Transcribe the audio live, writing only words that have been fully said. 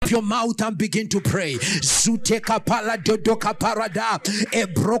your mouth and begin to pray. Zuteka pala dodoka parada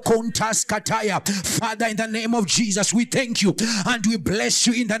ebrokontas kataya. Father, in the name of Jesus, we thank you and we bless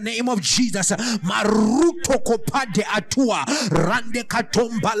you in the name of Jesus. Maruto kopade atua rande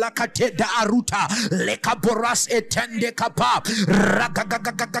katomba la kateda aruta lekaboras etende kapa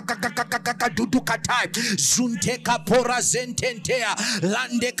ragagagagagagagadudu katai zunte kapora zententea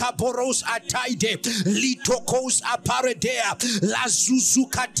lande kaporos ataide litokos aparedea la zuzu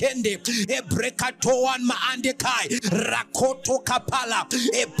katende ebrekatoan maande kai rakoto kapala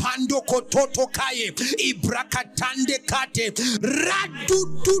epando kototo kaye ibrakatande kate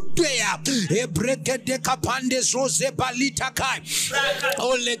radududea ebregede kapande zoze balita kai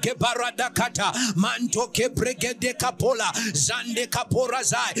oleke barada kata manto ke bregede kapola zande kapora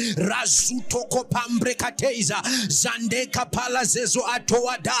zai razuto kopambre kateiza zande kapala zezo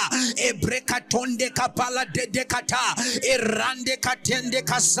atoada ebrekatonde kapala dede kata erande katende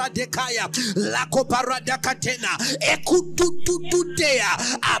kasade kaya lako barada katena ekututudea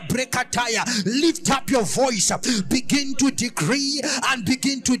abrekataya. Lift up your voice, begin to decree and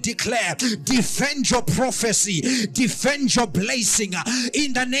begin to declare. Defend your prophecy, defend your blessing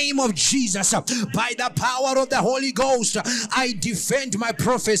in the name of Jesus. By the power of the Holy Ghost, I defend my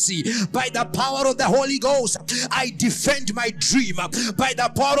prophecy. By the power of the Holy Ghost, I defend my dream. By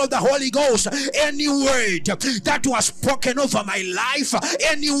the power of the Holy Ghost, any word that was spoken over my life,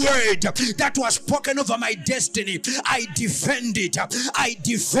 any word that was spoken over my destiny, I defend it. I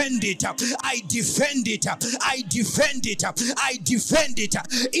defend it. I defend it. I defend it. I defend it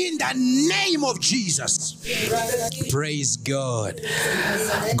in the name of Jesus. Praise God.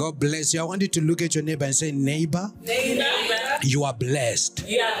 God bless you. I want you to look at your neighbor and say, neighbor, you are blessed.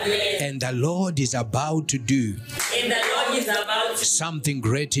 And the Lord is about to do something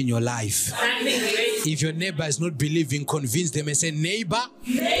great in your life. If your neighbor is not believing, convince them and say, neighbor,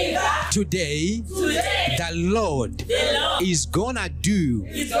 today the Lord is gonna do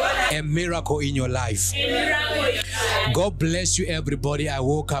a miracle in your life. God bless you, everybody. I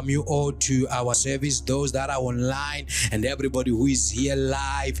welcome you all to our service, those that are online and everybody who is here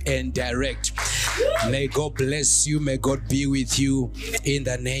live and direct. May God bless you. May God be with you in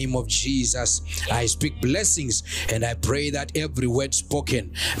the name of Jesus. I speak blessings and I pray that every word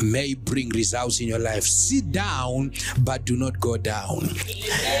spoken may bring results in your life. Sit down, but do not go down.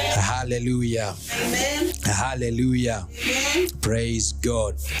 Hallelujah. Amen. Hallelujah. Amen. Praise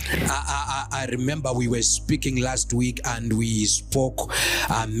God. I remember we were speaking last week and we spoke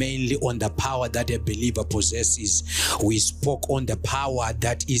mainly on the power that a believer possesses. We spoke on the power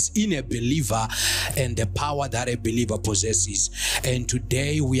that is in a believer and the power that a believer possesses. And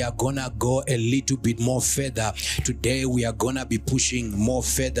today we are gonna go a little bit more further. Today we are gonna be pushing more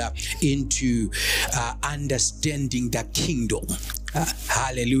further into understanding the kingdom.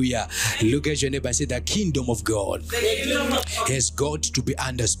 Hallelujah. Look at your neighbor and say, the kingdom of God has got to be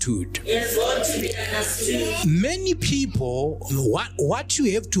understood. Many people, what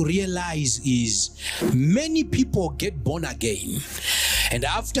you have to realize is many people get born again. And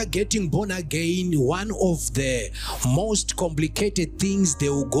after getting born again, one of the most complicated things they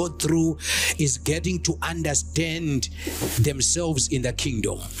will go through is getting to understand themselves in the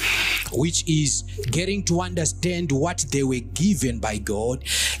kingdom, which is getting to understand what they were given by God,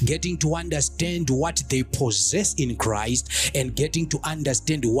 getting to understand what they possess in Christ, and getting to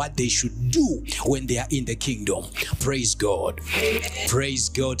understand what they should do when they are in the kingdom. Praise God. Amen. Praise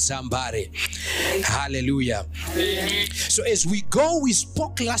God, somebody. Amen. Hallelujah. Amen. So as we go, we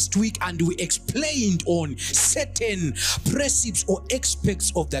spoke last week and we explained on certain precepts or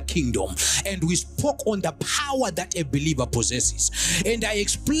aspects of the kingdom, and we spoke on the power that a believer possesses. And I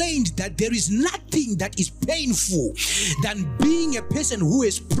explained that there is nothing that is painful than being a person who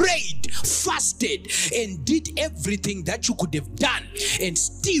has prayed, fasted, and did everything that you could have done, and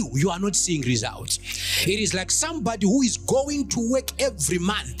still you are not seeing results. It is like somebody who is going to work every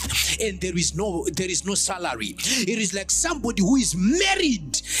month and there is no salary. It is like somebody who is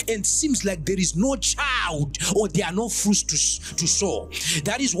married and seems like there is no child or there are no fruits to sow.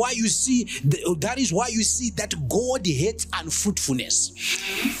 That is why you see that God hates unfruitfulness.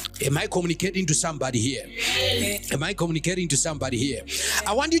 Am I communicating to somebody here? Am I communicating to somebody here?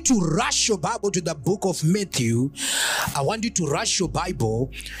 I want you to rush your Bible to the book of Matthew. I want you to rush your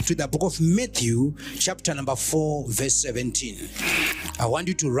Bible to the book of Matthew, chapter number 4, verse 17. I want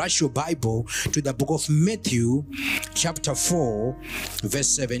you to rush your Bible to the book of Matthew, chapter 4, verse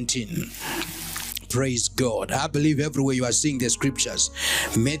 17. Praise God. I believe everywhere you are seeing the scriptures.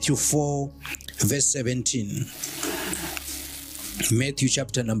 Matthew 4, verse 17. Matthew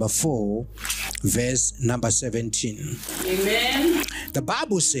chapter number 4, verse number 17. Amen. The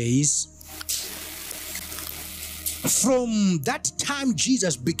Bible says, from that time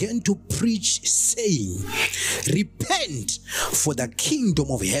Jesus began to preach, saying, repent, for the kingdom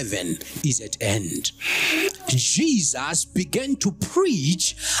of heaven is at hand. Jesus began to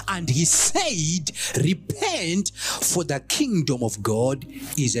preach and he said, repent, for the kingdom of God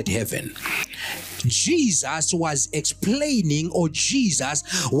is at heaven. Jesus was explaining, or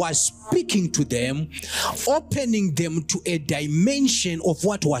Jesus was speaking to them, opening them to a dimension of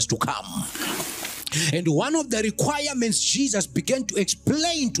what was to come. And one of the requirements Jesus began to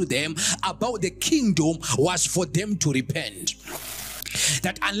explain to them about the kingdom was for them to repent.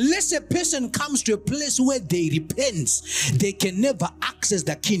 That unless a person comes to a place where they repent, they can never access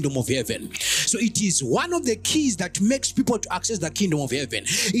the kingdom of heaven. So it is one of the keys that makes people to access the kingdom of heaven.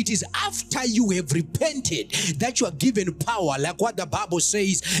 It is after you have repented that you are given power, like what the Bible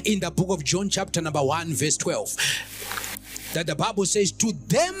says in the book of John chapter number 1 verse 12. That the Bible says, to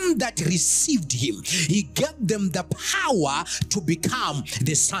them that received him, he gave them the power to become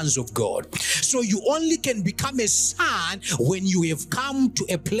the sons of God. So you only can become a son when you have come to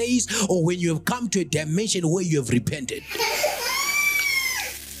a place, or when you have come to a dimension where you have repented.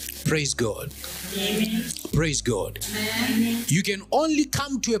 Praise God. Amen. Praise God. Amen. You can only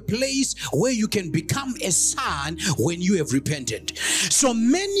come to a place where you can become a son when you have repented. So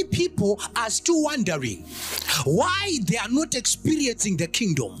many people are still wondering why they are not experiencing the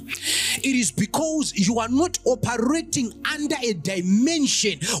kingdom. It is because you are not operating under a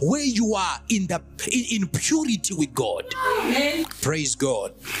dimension where you are in purity with God. Amen. Praise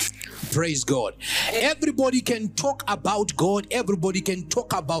God. Praise God. Everybody can talk about God. Everybody can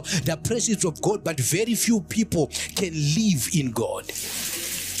talk about the presence of God, but very few people can live in God.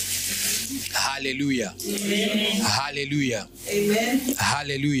 Hallelujah. Amen. Hallelujah. Amen.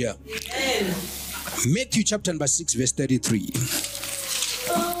 Hallelujah. Amen. Matthew chapter number 6 verse 33.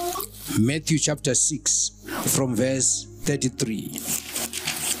 Matthew chapter 6 from verse 33.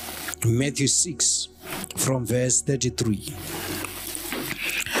 Matthew 6 from verse 33.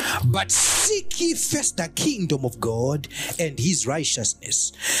 But seek ye first the kingdom of God and his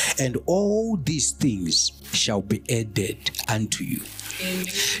righteousness, and all these things shall be added unto you. Amen.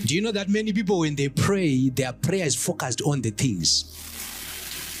 Do you know that many people, when they pray, their prayer is focused on the things?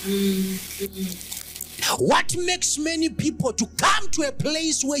 What makes many people to come to a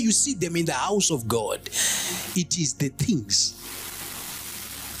place where you see them in the house of God? It is the things,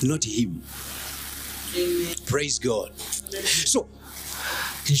 not him. Amen. Praise God. So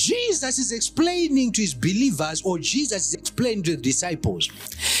Jesus is explaining to his believers, or Jesus is explaining to the disciples,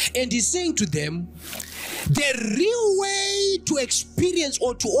 and he's saying to them, the real way to experience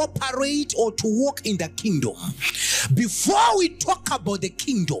or to operate or to walk in the kingdom, before we talk about the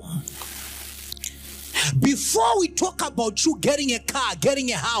kingdom, before we talk about you getting a car,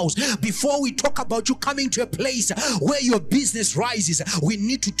 getting a house, before we talk about you coming to a place where your business rises, we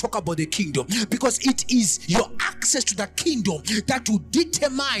need to talk about the kingdom, because it is your access to the kingdom that will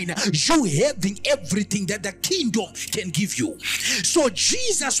determine you having everything that the kingdom can give you. So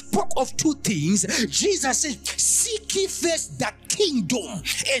Jesus spoke of two things. Jesus said, seek ye first the kingdom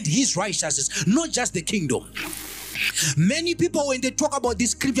and his righteousness, not just the kingdom. Many people, when they talk about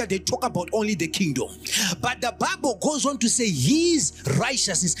this scripture, they talk about only the kingdom. But the Bible goes on to say his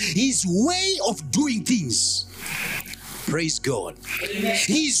righteousness, his way of doing things. Praise God. Amen.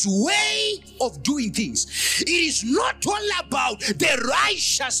 His way of doing things. It is not all about the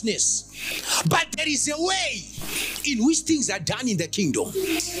righteousness, but there is a way in which things are done in the kingdom.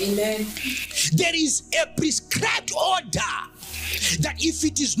 Amen. There is a prescribed order that if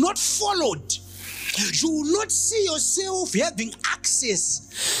it is not followed, you will not see yourself having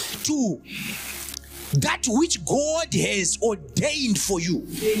access to that which God has ordained for you.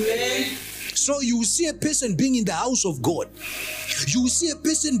 Amen. So you will see a person being in the house of God. You will see a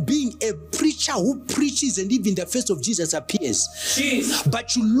person being a preacher who preaches, and even the face of Jesus appears. Jeez.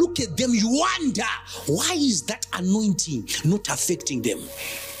 But you look at them, you wonder, why is that anointing not affecting them?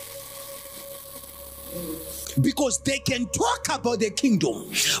 Because they can talk about the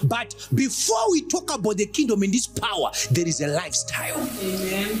kingdom, but before we talk about the kingdom in this power, there is a lifestyle.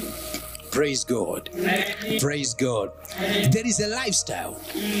 Amen. Praise God. Amen. Praise God. Amen. There is a lifestyle.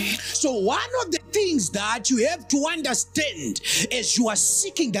 So one of the things that you have to understand as you are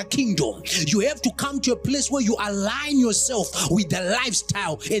seeking the kingdom, you have to come to a place where you align yourself with the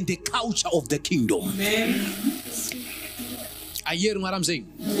lifestyle and the culture of the kingdom. Amen. Are you hearing what I'm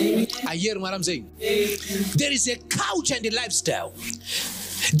saying? Amen. Are you hearing what I'm saying? Amen. There is a culture and a lifestyle.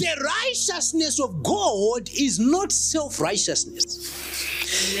 The righteousness of God is not self-righteousness.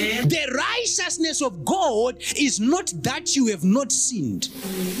 The righteousness of God is not that you have not sinned.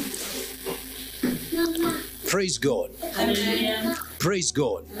 Praise God. Hallelujah. Praise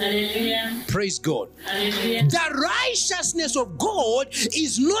God. Hallelujah. Praise God. Hallelujah. The righteousness of God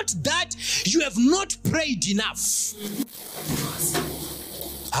is not that you have not prayed enough.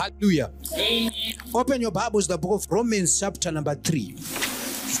 Hallelujah. Amen. Open your Bibles, the book of Romans chapter number 3.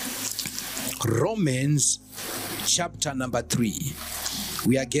 Romans chapter number 3.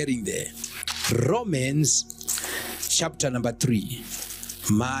 We are getting there. Romans chapter number 3.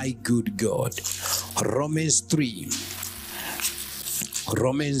 My good God. Romans 3.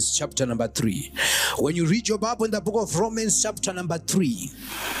 Romans chapter number 3. When you read your Bible in the book of Romans chapter number 3.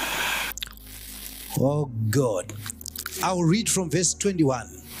 Oh God. I'll read from verse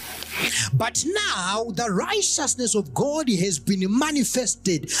 21. But now the righteousness of God has been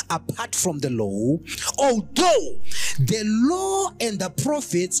manifested apart from the law, although the law and the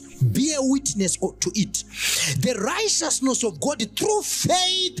prophets bear witness to it. The righteousness of God through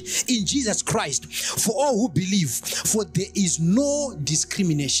faith in Jesus Christ for all who believe, for there is no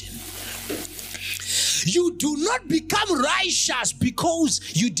discrimination. You do not become righteous because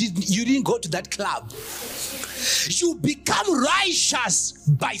you didn't go to that club. You become righteous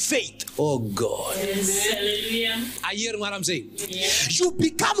by faith. Oh God. Hallelujah. Are you hearing what I'm saying? Yes. You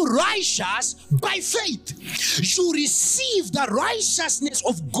become righteous by faith. You receive the righteousness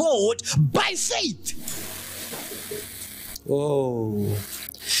of God by faith. Oh.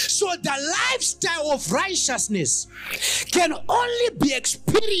 So the lifestyle of righteousness can only be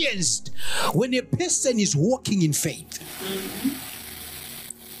experienced when a person is walking in faith.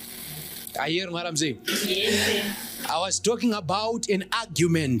 Are you hearing what I'm saying? Yes. I was talking about an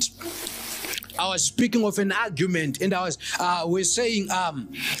argument. I was speaking of an argument, and we're saying,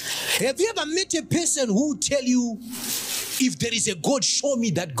 have you ever met a person who tell you, if there is a God, show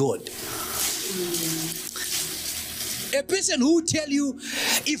me that God? A person who tell you,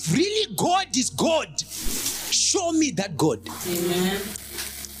 if really God is God, show me that God. Amen.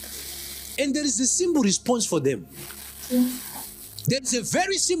 And there is a simple response for them. There is a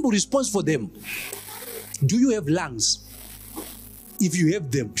very simple response for them. Do you have lungs? If you have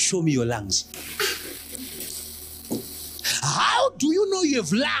them, show me your lungs. How do you know you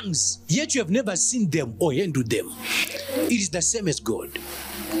have lungs, yet you have never seen them or handled them? It is the same as God.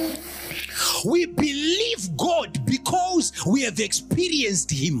 We believe God because we have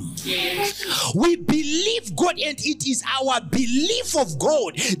experienced Him. Yes. We believe God, and it is our belief of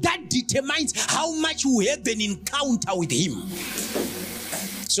God that determines how much we have an encounter with Him.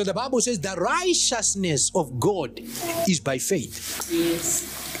 So the Bible says the righteousness of God is by faith.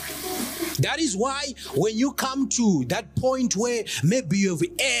 Yes. That is why when you come to that point where maybe you have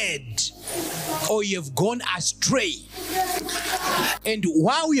erred or you have gone astray, and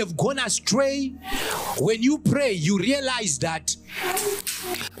while you have gone astray, when you pray, you realize that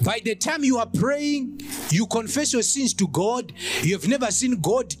by the time you are praying, you confess your sins to God. You have never seen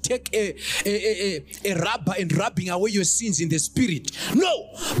God take a rubber and rubbing away your sins in the spirit. No,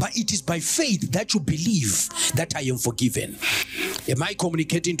 but it is by faith that you believe that I am forgiven. Am I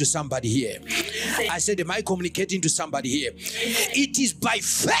communicating to somebody here? I said, am I communicating to somebody here? It is by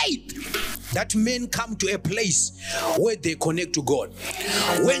faith that men come to a place where they connect to God.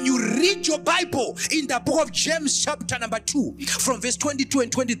 When you read your Bible in the book of James chapter number 2 from verse 22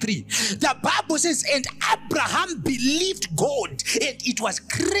 and 23, the Bible says, and Abraham believed God and it was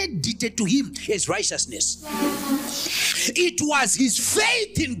credited to him as righteousness. It was his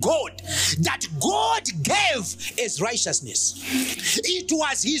faith in God that God gave as righteousness. It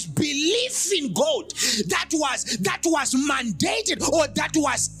was his belief in God that was mandated, or that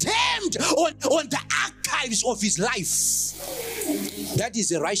was termed on the archives of his life. That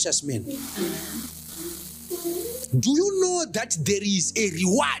is a righteous man. Do you know that there is a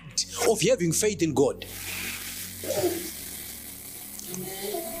reward of having faith in God?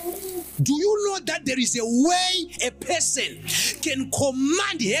 Do you know that there is a way a person can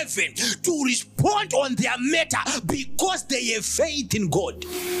command heaven to respond on their matter because they have faith in God?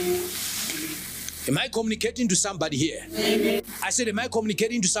 Am I communicating to somebody here? Amen. I said, am I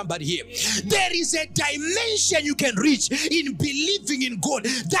communicating to somebody here? There is a dimension you can reach in believing in God,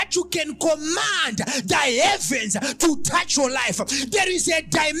 that you can command the heavens to touch your life. There is a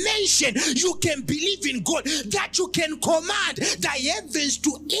dimension you can believe in God, that you can command the heavens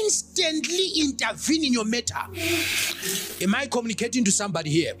to instantly intervene in your matter. Am I communicating to somebody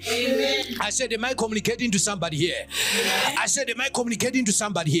here? Amen. I said, am I communicating to somebody here? I said, am I communicating to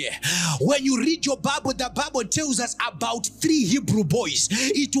somebody here? When you read your Bible, the Bible tells us about 3 Hebrew boys.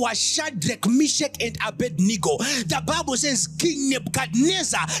 It was Shadrach, Meshach, and Abednego. The Bible says King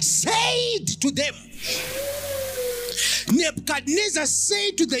Nebuchadnezzar said to them, Nebuchadnezzar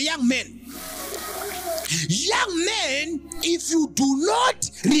said to the young men, young men, if you do not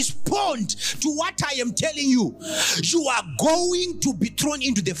respond to what I am telling you, you are going to be thrown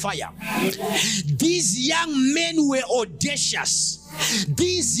into the fire. These young men were audacious.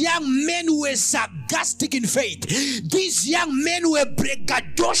 These young men were sarcastic in faith. These young men were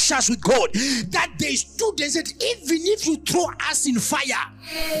braggadocious with God, that they stood and said, even if you throw us in fire,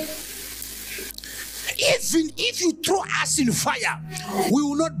 even if you throw us in fire, we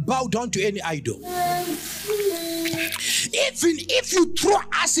will not bow down to any idol. Even if you throw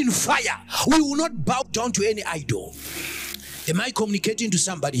us in fire, we will not bow down to any idol. Am I communicating to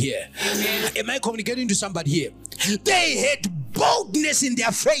somebody here? Amen. Am I communicating to somebody here? They had boldness in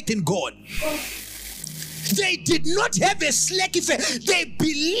their faith in God. They did not have a slack faith. They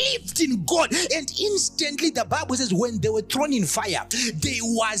believed in God. And instantly, the Bible says, when they were thrown in fire, there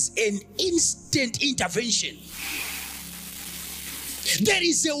was an instant intervention. There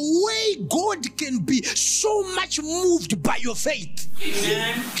is a way God can be so much moved by your faith.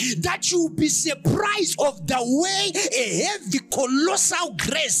 Amen. That you'll be surprised of the way a heavy colossal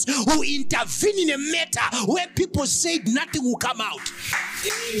grace will intervene in a matter where people said nothing will come out.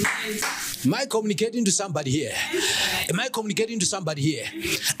 Amen. Am I communicating to somebody here? Am I communicating to somebody here?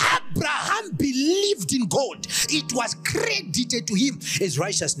 Abraham believed in God. It was credited to him as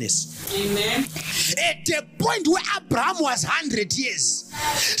righteousness. Amen. At the point where Abraham was 100 years,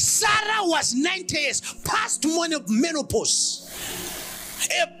 Sarah was 90 years, past menopause.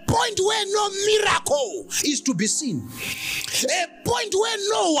 A point where no miracle is to be seen. A point where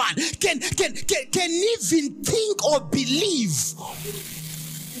no one can even think or believe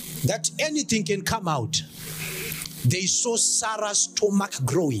that anything can come out. They saw Sarah's stomach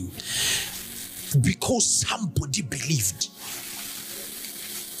growing because somebody believed.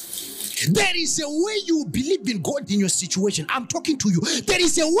 There is a way you believe in God in your situation. I'm talking to you. There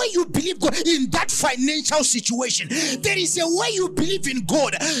is a way you believe God in that financial situation. There is a way you believe in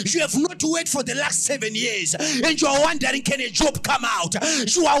God. You have not waited for the last 7 years and you are wondering, can a job come out?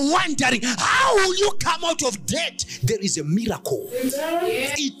 You are wondering, how will you come out of debt? There is a miracle.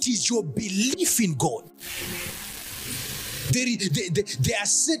 It is your belief in God. There are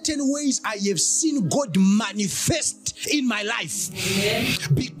certain ways I have seen God manifest in my life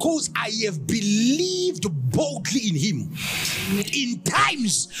because I have believed boldly in Him in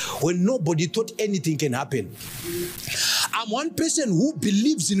times when nobody thought anything can happen. I'm one person who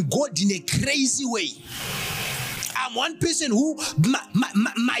believes in God in a crazy way. I'm one person who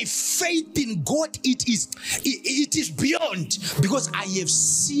my faith in God, it is beyond, because I have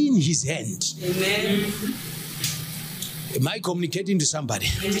seen His hand. Amen. Am I communicating to somebody?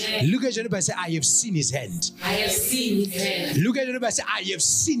 Amen. Look at your neighbor and say, I have seen His hand. I have seen His hand. Look at your neighbor and say, I have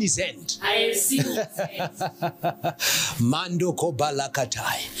seen His hand. I have seen His hand. Mando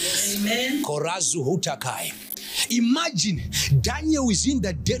kobalakatai. Amen. Korazu hutakai. Imagine Daniel is in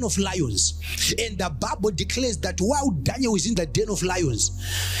the den of lions, and the Bible declares that while Daniel is in the den of lions,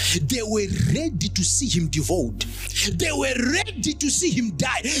 they were ready to see him devoured. They were ready to see him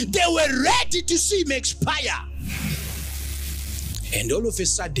die. They were ready to see him expire. And all of a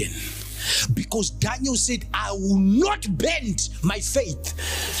sudden, because Daniel said, I will not bend my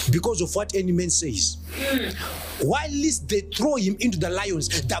faith because of what any man says. While they throw him into the lions,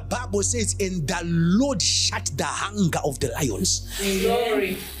 the Bible says, and the Lord shut the hunger of the lions.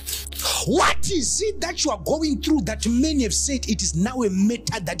 Glory. What is it that you are going through that many have said it is now a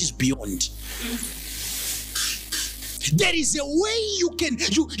matter that is beyond? There is a way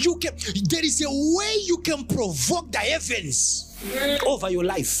there is a way you can provoke the heavens over your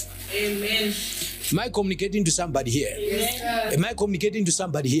life. Amen. Am I communicating to somebody here? Amen. Am I communicating to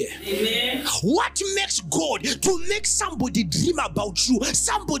somebody here? Amen. What makes God to make somebody dream about you,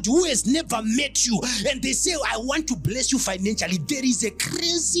 somebody who has never met you, and they say, I want to bless you financially? There is a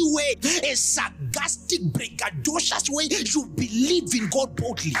crazy way, a sarcastic, braggadocious way you believe in God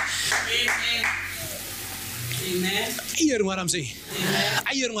boldly. Amen. Amen. Are you hearing what I'm saying? Amen.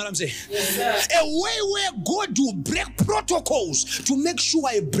 Are you hearing what I'm saying? Yes, sir. A way where God will break protocols to make sure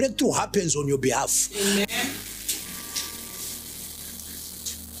a breakthrough happens on your behalf. Amen.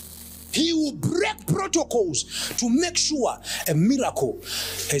 He will break protocols to make sure a miracle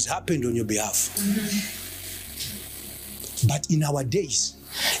has happened on your behalf. Mm-hmm. But in our days,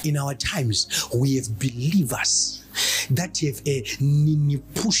 in our times, we have believers that have a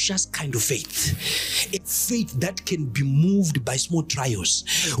Ninipushas kind of faith, a faith that can be moved by small trials.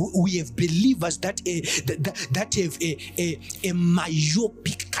 We have believers that have a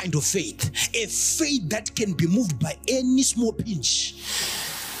myopic kind of faith, a faith that can be moved by any small pinch.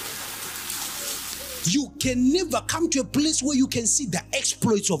 You can never come to a place where you can see the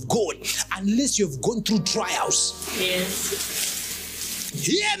exploits of God unless you have gone through trials. Yes.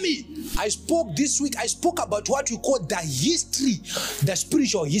 Hear me. I spoke this week, I spoke about what we call the history, the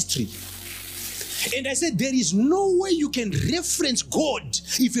spiritual history. And I said there is no way you can reference God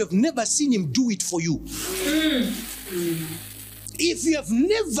if you have never seen him do it for you. If you have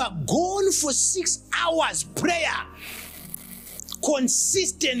never gone for 6 hours prayer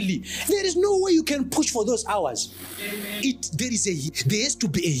consistently, there is no way you can push for those hours. There has to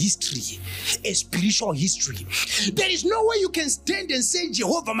be a history, a spiritual history. There is no way you can stand and say,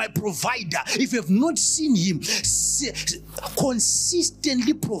 Jehovah my provider, if you have not seen him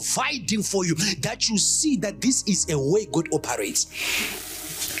consistently providing for you, that you see that this is a way God operates.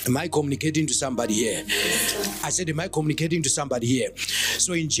 Am I communicating to somebody here? I said, am I communicating to somebody here?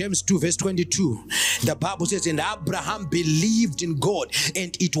 So in James 2 verse 22, the Bible says, and Abraham believed in God,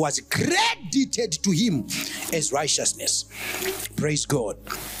 and it was credited to him as righteousness. Praise God.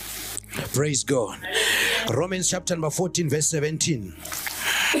 Praise God. Romans chapter number 14 verse 17.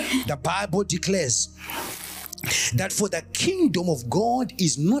 The Bible declares that for the kingdom of God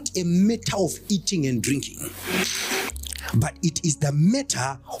is not a matter of eating and drinking, but it is the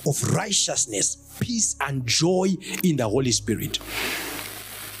matter of righteousness, peace, and joy in the Holy Spirit.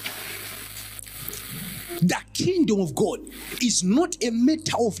 The kingdom of God is not a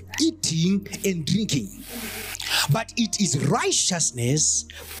matter of eating and drinking, but it is righteousness,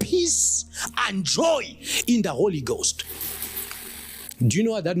 peace, and joy in the Holy Ghost. Do you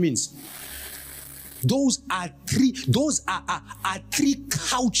know what that means? Those are three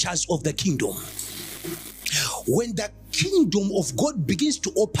cultures of the kingdom. When the kingdom of God begins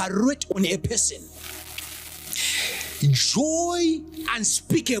to operate on a person, joy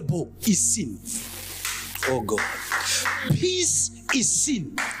unspeakable is sin. Oh God. Peace is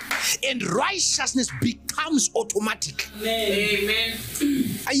sin, and righteousness becomes automatic. Amen.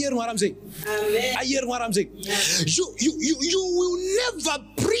 I hear what I'm saying. Amen. I hear what I'm saying. Yeah. You will never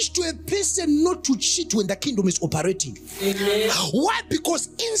preach to a person not to cheat when the kingdom is operating. Amen. Why? Because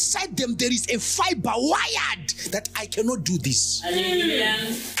inside them there is a fiber wired that I cannot do this.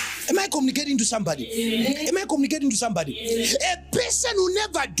 Hallelujah. Am I communicating to somebody? Am I communicating to somebody? A person will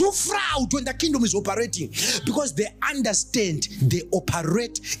never do fraud when the kingdom is operating, because they understand they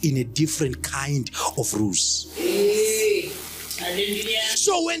operate in a different kind of rules. Hallelujah.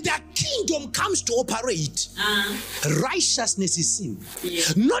 So when the kingdom comes to operate, righteousness is sin. Yeah.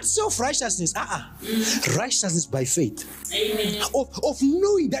 Not self-righteousness. Righteousness by faith. Amen. Of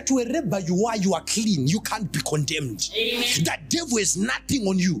knowing that wherever you are clean, you can't be condemned. Amen. The devil has nothing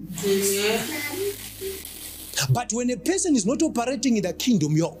on you. But when a person is not operating in the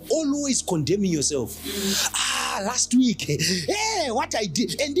kingdom, you're always condemning yourself. Last week, what I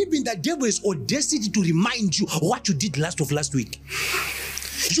did. And even the devil is audacity to remind you what you did last week.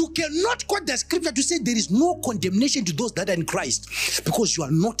 You cannot quote the scripture to say there is no condemnation to those that are in Christ, because you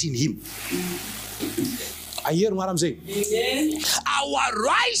are not in him. I hear what I'm saying. Amen. Our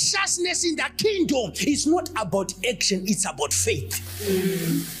righteousness in the kingdom is not about action, it's about faith.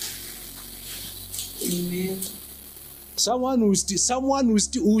 Amen. Someone who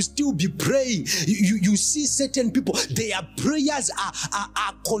will still be praying. You see certain people, their prayers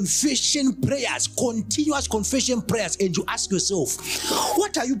are confession prayers, continuous confession prayers, and you ask yourself,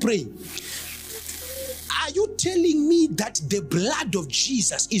 what are you praying? Are you telling me that the blood of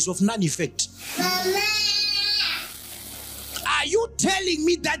Jesus is of none effect? Are you telling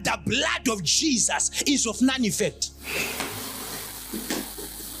me that the blood of Jesus is of none effect?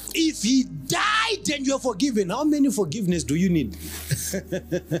 If he died and you're forgiven, how many forgiveness do you need?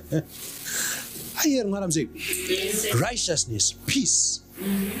 I hear what I'm saying. Righteousness, peace.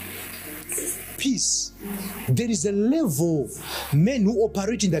 Peace. There is a level, men who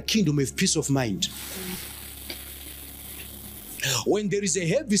operate in the kingdom of peace of mind. When there is a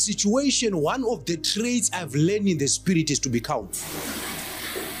heavy situation, one of the traits I've learned in the spirit is to be calm.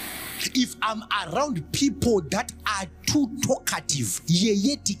 If I'm around people that are too talkative,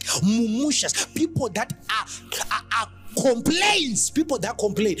 yeyetic, mumushas, people that are complaints, people that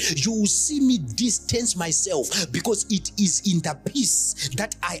complain, you will see me distance myself, because it is in the peace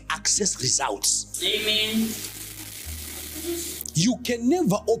that I access results. Amen. You can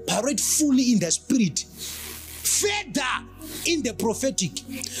never operate fully in the spirit, further in the prophetic,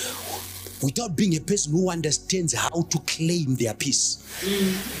 without being a person who understands how to claim their peace.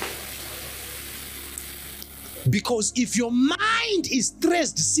 Because if your mind is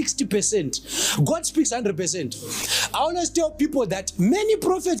stressed 60%, God speaks 100%. I always tell people that many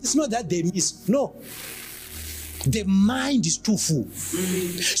prophets, it's not that they miss. No. The mind is too full.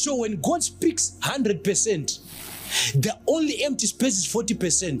 So when God speaks 100%, the only empty space is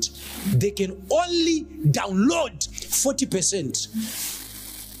 40%. They can only download 40%.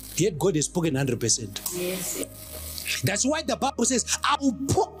 Yet God has spoken 100%. Yes. That's why the Bible says, I will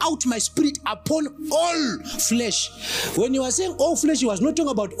pour out my spirit upon all flesh. When you are saying all flesh, you was not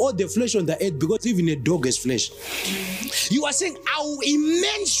talking about all the flesh on the earth, because even a dog has flesh. You are saying, I will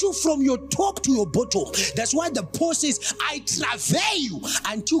immerse you from your top to your bottom. That's why the Paul says, I travail you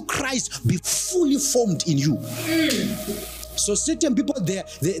until Christ be fully formed in you. So certain people, they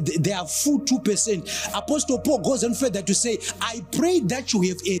are full 2%. Apostle Paul goes on further to say, I pray that you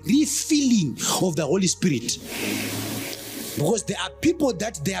have a refilling of the Holy Spirit. Because there are people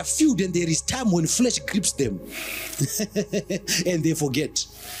that they are filled, and there is time when flesh grips them and they forget.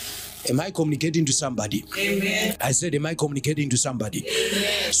 Am I communicating to somebody? Amen. I said, am I communicating to somebody?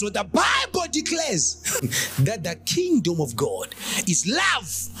 Amen. So the Bible declares that the kingdom of God is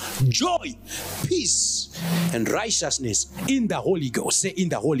love, joy, peace, and righteousness in the Holy Ghost. Say, in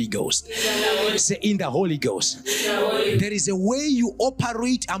the Holy Ghost. Say, in the Holy Ghost. There is a way you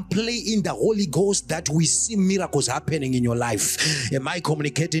operate and play in the Holy Ghost that we see miracles happening in your life. Am I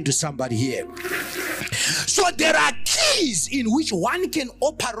communicating to somebody here? So there are keys in which one can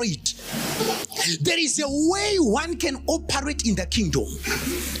operate. There is a way one can operate in the kingdom.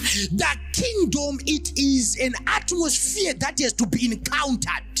 The kingdom, it is an atmosphere that has to be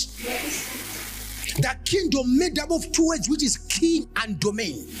encountered. The kingdom made up of two words, which is king and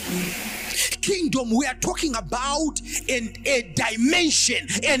domain. Kingdom, we are talking about a dimension,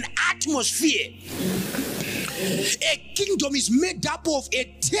 an atmosphere. A kingdom is made up of a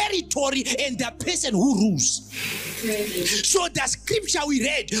territory and the person who rules. So the scripture we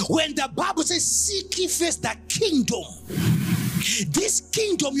read, when the Bible says, seek ye first the kingdom. This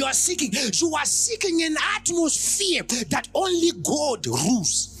kingdom you are seeking an atmosphere that only God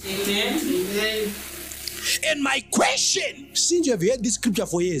rules. Amen. Amen. And my question, since you have heard this scripture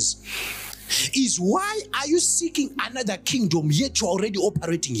for years, is why are you seeking another kingdom yet you're already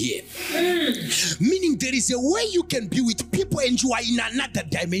operating here? Meaning there is a way you can be with people and you are in another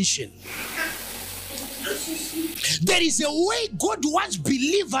dimension. There is a way God wants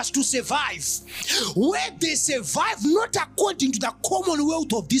believers to survive, where they survive not according to the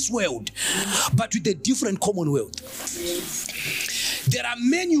commonwealth of this world, but with a different commonwealth. There are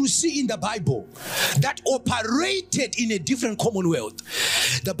men you see in the Bible that operated in a different commonwealth.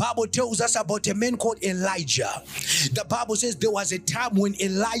 The Bible tells us about a man called Elijah. The Bible says there was a time when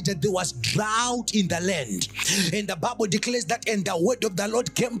Elijah, there was drought in the land. And the Bible declares that, and the word of the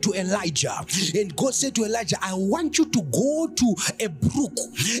Lord came to Elijah. And God said to Elijah, I want you to go to a brook,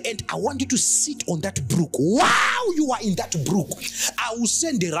 and I want you to sit on that brook. While you are in that brook, I will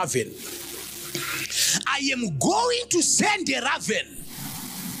send a raven. I am going to send a raven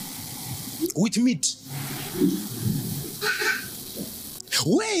with meat.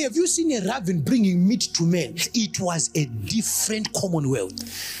 Where have you seen a raven bringing meat to men? It was a different commonwealth.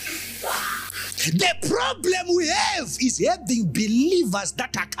 The problem we have is having believers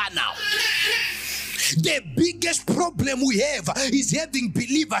that are carnal. The biggest problem we have is having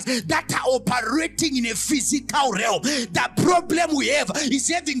believers that are operating in a physical realm. The problem we have is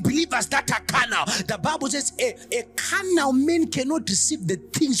having believers that are carnal. The Bible says a carnal man cannot receive the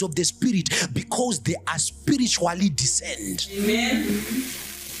things of the Spirit because they are spiritually discerned. Amen.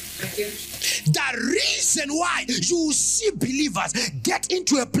 The reason why you see believers get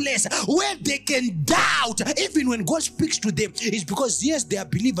into a place where they can doubt even when God speaks to them is because, yes, they are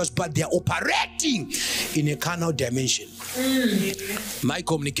believers, but they are operating in a carnal dimension. Am I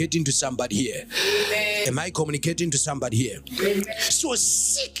communicating to somebody here? Amen. Am I communicating to somebody here? Amen. So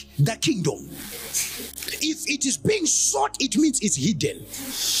seek the kingdom. If it is being sought, it means it's hidden.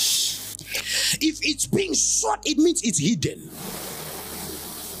 If it's being sought, it means it's hidden.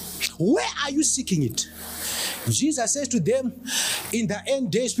 Where are you seeking it? Jesus says to them, in the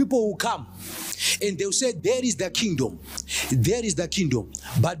end days, people will come and they'll say, there is the kingdom. There is the kingdom.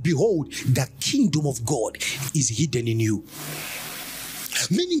 But behold, the kingdom of God is hidden in you.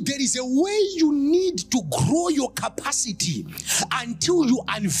 Meaning there is a way you need to grow your capacity until you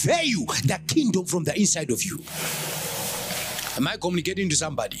unveil the kingdom from the inside of you. Am I communicating to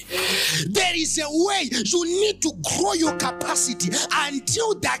somebody? There is a way you need to grow your capacity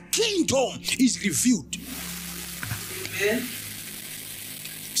until the kingdom is revealed. Amen.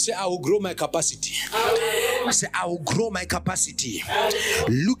 Say, I will grow my capacity. Say, I will grow my capacity.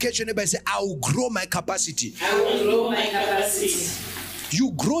 Look at your neighbor and say, I will grow my capacity. I will grow my capacity.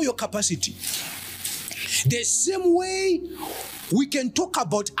 You grow your capacity. The same way we can talk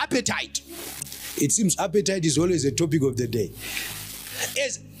about appetite. It seems appetite is always a topic of the day.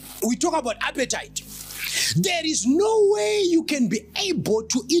 As we talk about appetite, there is no way you can be able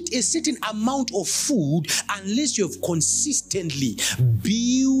to eat a certain amount of food unless you have consistently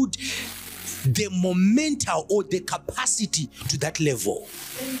built the momentum or the capacity to that level.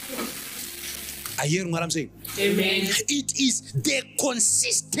 Are you hearing what I'm saying? Amen. It is the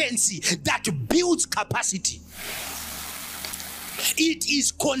consistency that builds capacity. It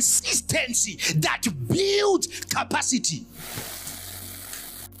is consistency that builds capacity.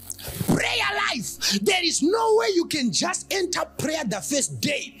 Prayer life. There is no way you can just enter prayer the first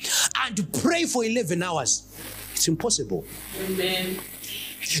day and pray for 11 hours. It's impossible. Amen.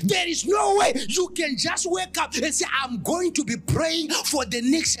 There is no way you can just wake up and say, I'm going to be praying for the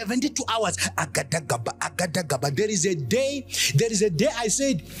next 72 hours. Agadagaba, agadagaba. There is a day I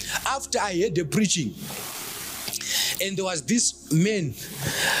said, after I heard the preaching, and there was this man,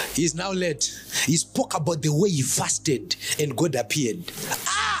 he's now late. He spoke about the way he fasted and God appeared.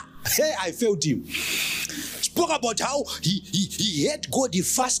 Hey, I felt him. Spoke about how he had God, he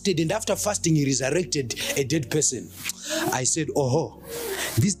fasted, and after fasting, he resurrected a dead person. I said, oh,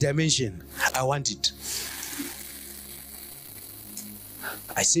 this dimension, I want it.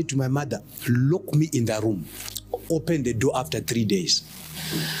 I said to my mother, lock me in the room. Open the door after 3 days.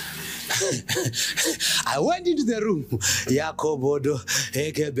 I went into the room.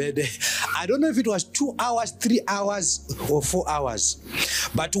 I don't know if it was 2 hours, 3 hours, or 4 hours.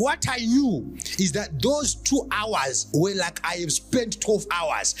 But what I knew is that those 2 hours were like I have spent 12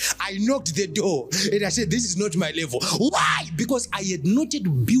 hours. I knocked the door and I said, this is not my level. Why? Because I had not yet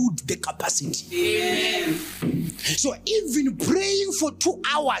built the capacity. Amen. So even praying for 2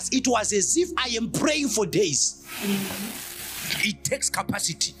 hours, it was as if I am praying for days. It takes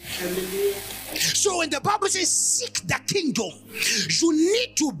capacity. So when the Bible says seek the kingdom, you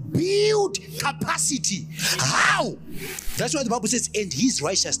need to build capacity. How? That's why the Bible says, and his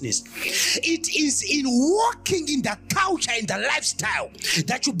righteousness. It is in walking in the culture and the lifestyle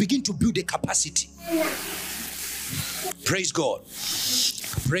that you begin to build a capacity. Praise God.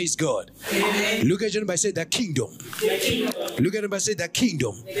 Praise God. Amen. Look at your neighbor and say, the kingdom. The kingdom. Look at your neighbor and say, the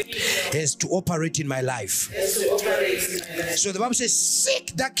kingdom has to operate in my life. Has to operate in my life. So the Bible says,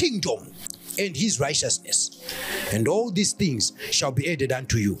 seek the kingdom and his righteousness, and all these things shall be added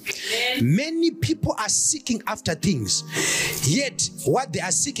unto you. Amen. Many people are seeking after things, yet what they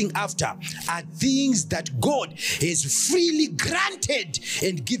are seeking after are things that God has freely granted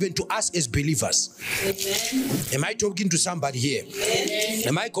and given to us as believers. Amen. Am I talking to somebody here? Amen.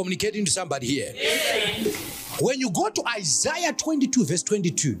 Am I communicating to somebody here? Amen. When you go to Isaiah 22 verse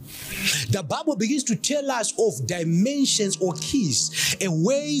 22, the Bible begins to tell us of dimensions or keys and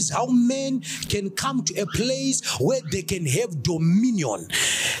ways how men can come to a place where they can have dominion.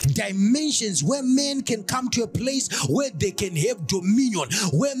 Dimensions where men can come to a place where they can have dominion,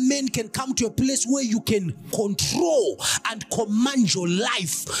 where men can come to a place where you can control and command your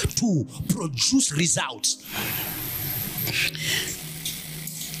life to produce results.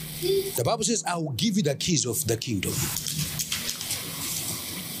 The Bible says, I will give you the keys of the kingdom.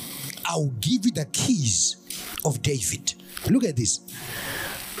 I will give you the keys of David. Look at this.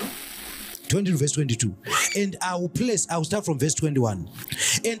 20 verse 22. And I'll start from verse 21.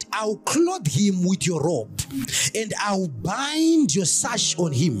 And I'll clothe him with your robe, and I'll bind your sash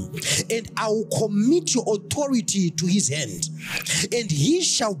on him, and I'll commit your authority to his hand. And he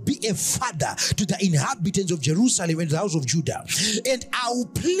shall be a father to the inhabitants of Jerusalem and the house of Judah. And I'll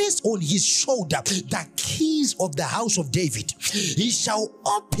place on his shoulder the keys of the house of David. He shall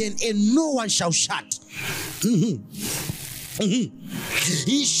open and no one shall shut.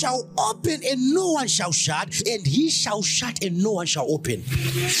 He shall open and no one shall shut, and he shall shut and no one shall open.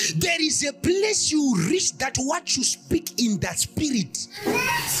 There is a place you reach that what you speak in that spirit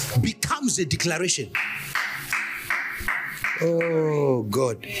becomes a declaration. Oh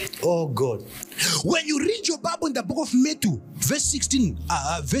God, oh God. When you read your Bible in the book of Matthew, verse 16,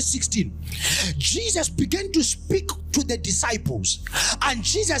 Jesus began to speak to the disciples, and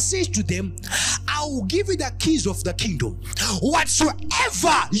Jesus says to them, I will give you the keys of the kingdom.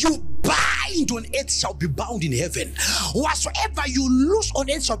 Whatsoever you bind bind on earth shall be bound in heaven. Whatsoever you loose on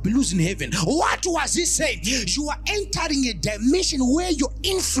earth shall be loose in heaven. What was he saying? You are entering a dimension where your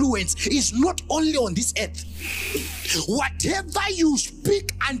influence is not only on this earth. Whatever you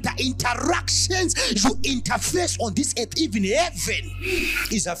speak and the interactions you interface on this earth, even heaven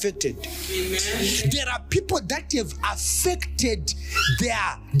is affected. Amen. There are people that have affected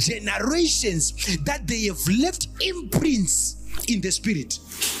their generations, that they have left imprints in the spirit.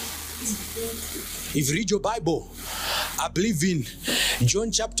 If you read your Bible, I believe in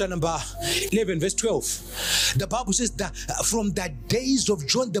John chapter number 11 verse 12, the Bible says that from the days of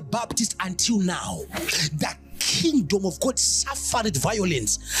John the Baptist until now, the kingdom of God suffered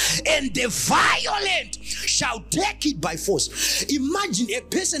violence, and the violent shall take it by force. Imagine a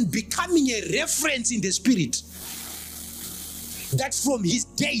person becoming a reference in the spirit, that from his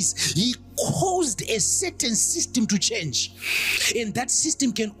days he caused a certain system to change, and that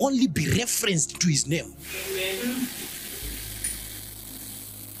system can only be referenced to his name. Amen.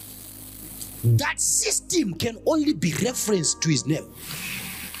 That system can only be referenced to his name.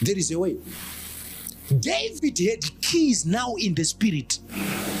 There is a way. David had keys now in the spirit.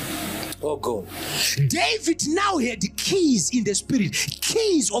 Oh God. David now had keys in the spirit,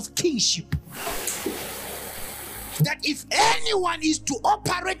 keys of kingship. That if anyone is to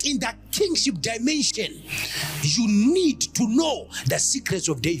operate in the kingship dimension, you need to know the secrets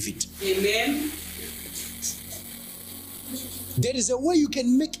of David. Amen. There is a way you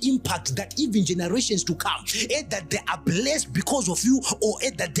can make impact that even generations to come, either they are blessed because of you or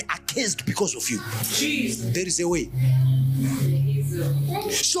either they are cursed because of you. Jesus. There is a way.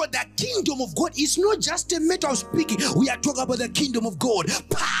 So the kingdom of God is not just a matter of speaking. We are talking about the kingdom of God,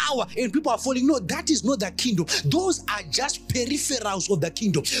 power, and people are falling. No, that is not the kingdom. Those are just peripherals of the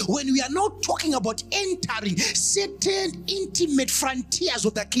kingdom. When we are not talking about entering certain intimate frontiers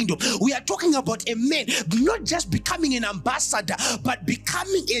of the kingdom, we are talking about a man not just becoming an ambassador, but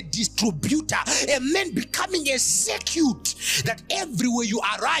becoming a distributor, a man becoming a circuit, that everywhere you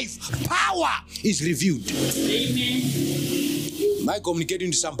arrive, power is revealed. Amen. Am I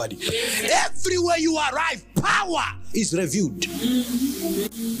communicating to somebody? Everywhere you arrive, power is revealed.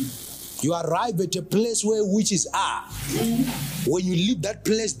 You arrive at a place where witches are. When you leave that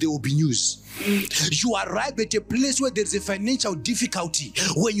place, there will be news. You arrive at a place where there is a financial difficulty.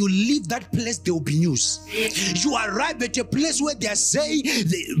 When you leave that place, there will be news. You arrive at a place where they are saying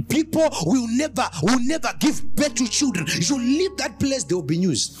the people will never give birth to children. You leave that place, there will be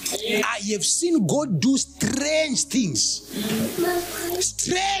news. I have seen God do strange things.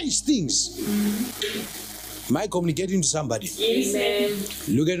 Strange things. Am I communicating to somebody? Amen.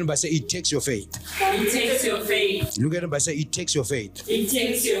 Look at him and say, it takes your faith. It takes your faith. Look at him and say, it takes your faith. It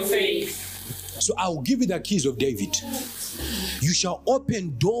takes your faith. So I will give you the keys of David. You shall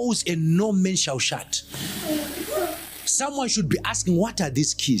open doors and no man shall shut. Someone should be asking, what are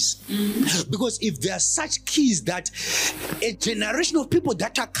these keys? Because if there are such keys that a generation of people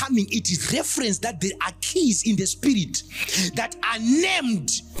that are coming, it is referenced that there are keys in the spirit that are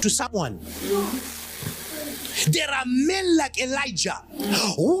named to someone. There are men like Elijah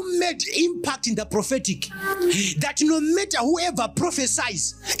who made impact in the prophetic, that no matter whoever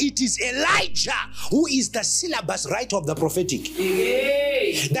prophesies, it is Elijah who is the syllabus writer of the prophetic.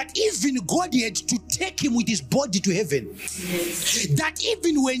 That even God had to take him with his body to heaven. That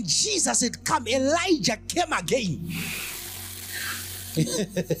even when Jesus had come, Elijah came again.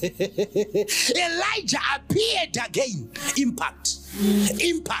 Elijah appeared again. Impact.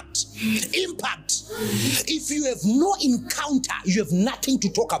 Impact. Impact. If you have no encounter, you have nothing to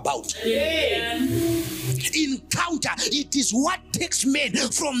talk about. Encounter, it is what takes men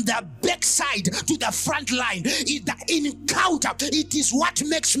from the backside to the front line. The encounter, it is what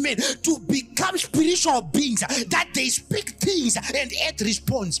makes men to become spiritual beings, that they speak things and earth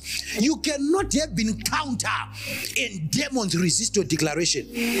responds. You cannot have encounter and demons resist your declaration.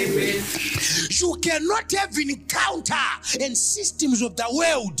 Amen. You cannot have encounter and systems of the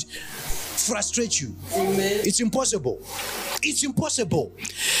world frustrate you. Amen. It's impossible. It's impossible.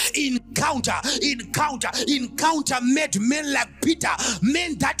 Encounter made men like Peter,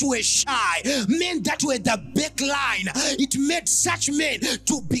 men that were shy, men that were the back line. It made such men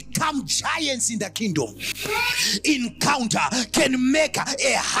to become giants in the kingdom. Encounter can make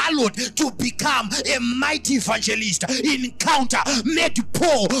a harlot to become a mighty evangelist. Encounter made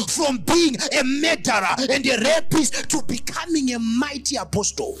Paul from being a murderer and a rapist to becoming a mighty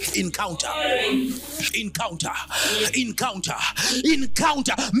apostle. Encounter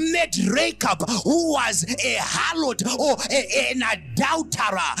met Rahab, who was a harlot or an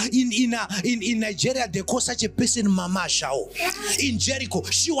adulterer. In Nigeria, they call such a person Mama Shao. In Jericho,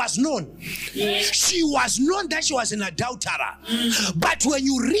 she was known. She was known that she was an adulterer. But when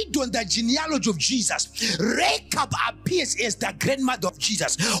you read on the genealogy of Jesus, Rahab appears as the grandmother of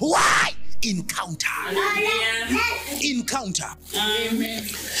Jesus. Why? Encounter. Encounter. Amen.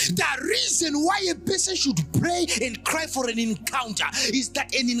 The reason why a person should pray and cry for an encounter is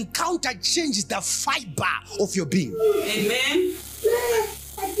that an encounter changes the fiber of your being. Amen.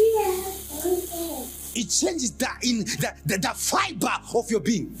 It changes the fiber of your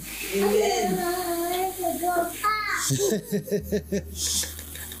being.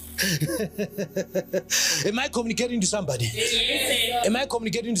 Am I communicating to somebody? Yes. Am I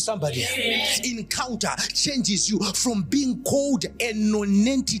communicating to somebody? Yes. Encounter changes you from being called a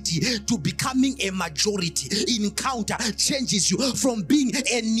non-entity to becoming a majority. Encounter changes you from being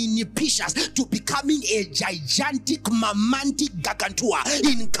a ninipishas to becoming a gigantic mamantic gagantua.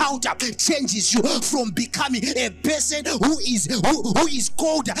 Encounter changes you from becoming a person who is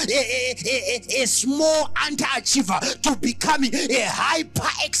called a small underachiever to becoming a hyper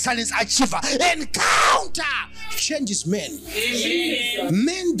excellence achiever. Encounter changes men. Amen.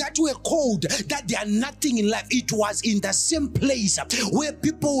 Men that were called that they are nothing in life. It was in the same place where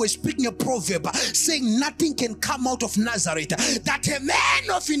people were speaking a proverb saying nothing can come out of Nazareth, that a man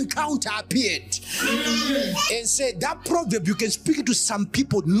of encounter appeared and said, that proverb you can speak it to some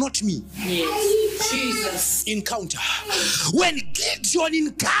people, not me. Yes. Jesus. Encounter. When Gideon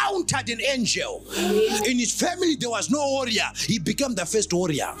encountered an angel, in his family there was no warrior. He became the first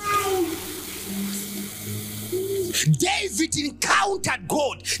warrior. David encountered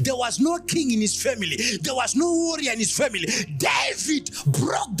God. There was no king in his family. There was no warrior in his family. David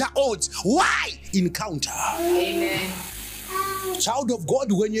broke the odds. Why? Encounter. Amen. Child of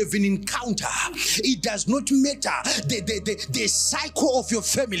God, when you have an encounter, it does not matter the cycle of your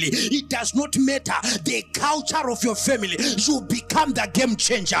family. It does not matter the culture of your family. You become the game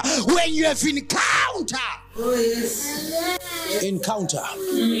changer when you have encounter. Oh, yes. Encounter.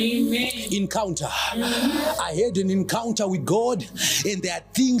 Amen. Encounter. I had an encounter with God, and there are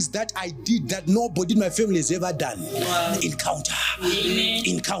things that I did that nobody in my family has ever done. Wow. Encounter. Amen.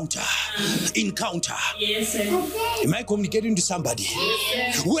 Encounter. Encounter. Yes, sir. Am I communicating to somebody?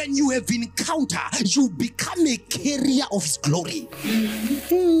 Yes, sir. When you have encounter, you become a carrier of His glory.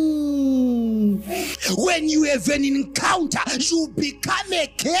 When you have an encounter, you become a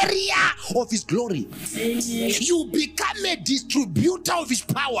carrier of His glory. You become a distributor of His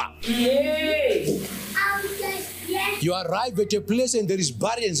power. Yes. You arrive at a place and there is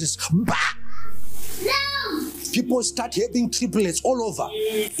barriers. Bah! People start having triplets all over.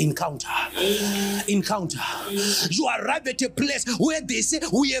 Encounter. Encounter. You arrive at a place where they say,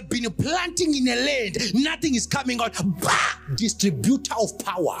 we have been planting in a land, nothing is coming out. Bah! Distributor of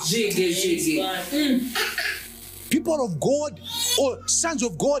power. People of God or sons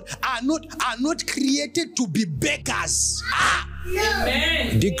of God are not created to be beggars.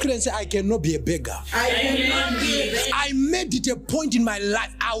 Amen. Declare and say, I cannot be a beggar. I cannot be a beggar. I made it a point in my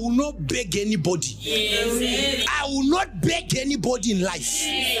life. I will not beg anybody. Amen. I will not beg anybody in life.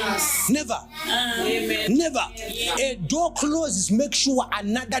 Yes. Never. Amen. Never. A door closes, make sure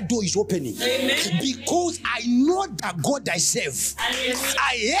another door is opening. Amen. Because I know the God I serve.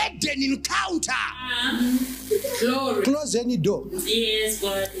 I had an encounter. Glory. Close any door. Yes,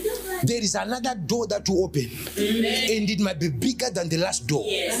 God. There is another door that will open. And it might be bigger than the last door.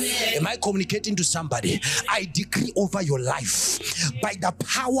 Yes. Am I communicating to somebody? I decree over your life by the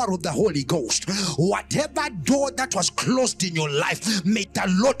power of the Holy Ghost, whatever door that was closed in your life, may the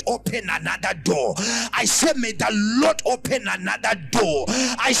Lord open another door. I say may the Lord open another door.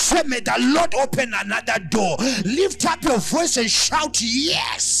 I say may the Lord open another door. Lift up your voice and shout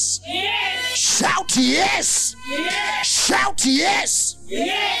yes. Yes. Shout yes. Yes. Shout yes.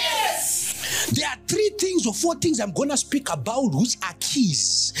 Yes. There are 3 things or 4 things I'm gonna speak about which are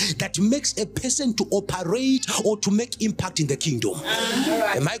keys that makes a person to operate or to make impact in the kingdom.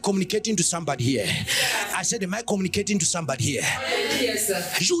 Am I communicating to somebody here? I said, am I communicating to somebody here? Yes, sir.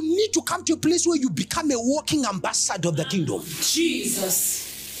 You need to come to a place where you become a walking ambassador of the kingdom. Jesus.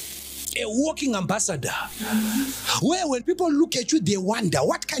 A walking ambassador. Where when people look at you, they wonder,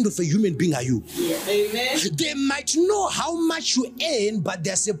 what kind of a human being are you? Amen. They might know how much you earn, but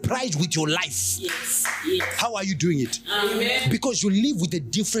they're surprised with your life. Yes. Yes. How are you doing it? Amen. Because you live with a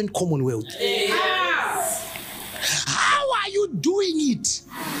different commonwealth. Yes. How are you doing it,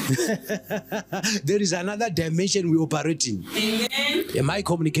 there is another dimension we operate in. Amen. Am I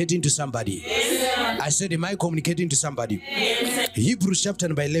communicating to somebody? Yes, I said, am I communicating to somebody? yes, Hebrews chapter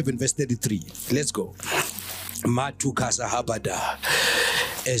number 11, verse 33. Let's go. Matukasa habada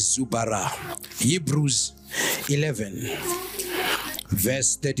ezubara. Hebrews 11,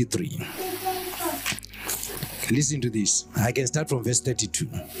 verse 33. Listen to this. I can start from verse 32.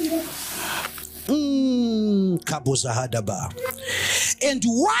 Kabozahadaba. And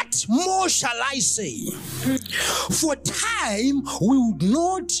what more shall I say? For time would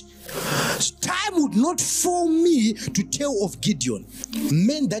not fail me to tell of Gideon.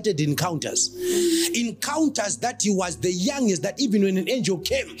 Men that had encounters that he was the youngest, that even when an angel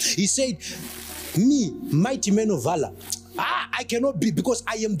came, he said, me, mighty man of valor, I cannot be, because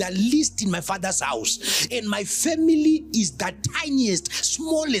I am the least in my father's house, and my family is the tiniest,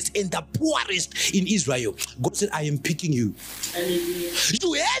 smallest, and the poorest in Israel. God said, I am picking you.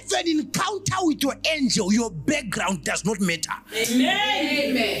 You have an encounter with your angel, your background does not matter.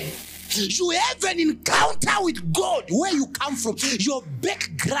 Amen. You have an encounter with God, where you come from. Your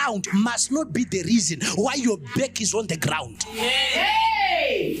background must not be the reason why your back is on the ground.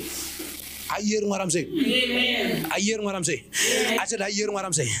 Hey. Are you hearing what I'm saying? Amen. Are you hearing what I'm saying? I said, are you hearing what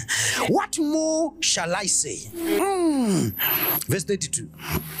I'm saying? What more shall I say? Verse 32.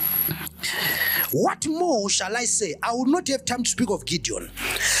 What more shall I say? I will not have time to speak of Gideon.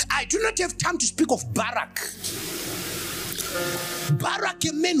 I do not have time to speak of Barak. Barak,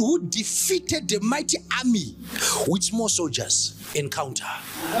 a man who defeated the mighty army with small soldiers. Encounter.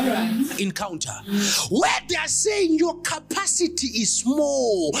 All right. Encounter. Where they are saying your capacity is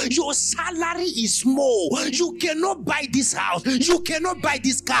small, your salary is small, you cannot buy this house, you cannot buy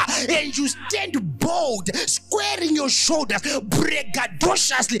this car, and you stand bold, squaring your shoulders,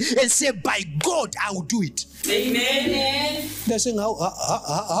 braggadociously, and say, by God, I will do it. Amen. They're saying,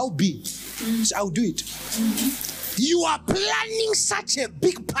 how big? I'll do it. You are planning such a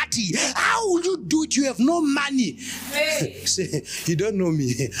big party. How will you do it? You have no money. Hey. Say, you don't know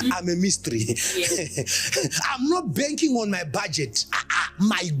me. I'm a mystery. Yes. I'm not banking on my budget.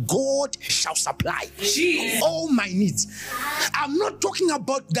 My God shall supply all my needs. I'm not talking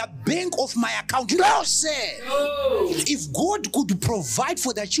about the bank of my account. No, sir. Oh. If God could provide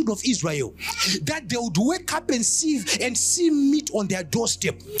for the children of Israel, that they would wake up and see meat on their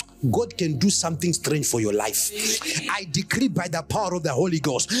doorstep, God can do something strange for your life. I decree by the power of the Holy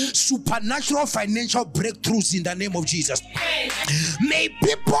Ghost, supernatural financial breakthroughs in the name of Jesus. May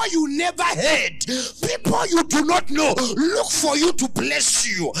people you never heard, people you do not know, look for you to bless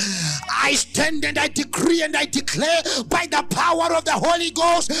you. I stand and I decree and I declare by the power of the Holy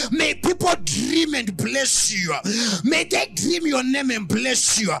Ghost, may people dream and bless you. May they dream your name and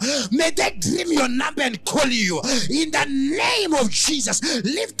bless you. May they dream your number and call you. In the name of Jesus,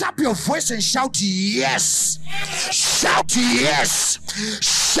 lift up your voice and shout yes. Shout yes.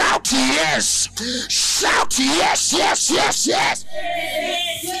 Shout yes. Shout yes, yes, yes, yes.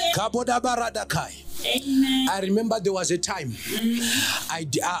 Kabodabarakai. I remember there was a time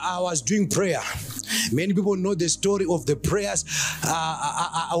I was doing prayer. Many people know the story of the prayers.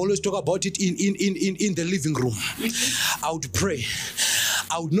 I always talk about it in the living room. I would pray.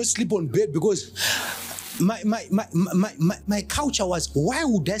 I would not sleep on bed because my culture was, why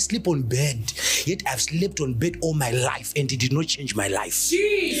would I sleep on bed? Yet I've slept on bed all my life and it did not change my life.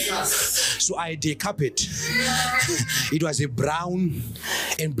 Jesus. So I had a carpet. It was a brown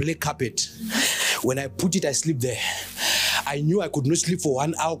and black carpet. When I put it, I sleep there. I knew I could not sleep for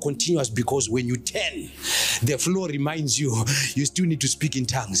 1 hour continuous, because when you turn, the floor reminds you still need to speak in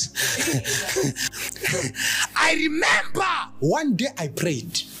tongues. I remember one day I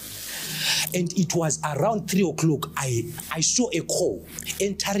prayed, and it was around 3 o'clock. I saw a call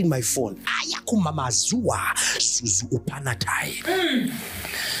entering my phone.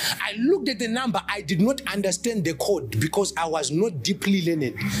 I looked at the number. I did not understand the code because I was not deeply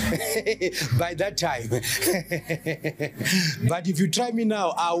learned by that time. But if you try me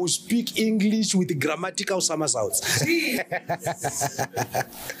now, I will speak English with grammatical somersaults.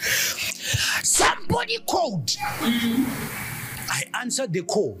 Somebody called. I answered the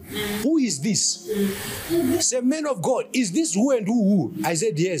call. Who is this? Say, man of God, is this who and who? I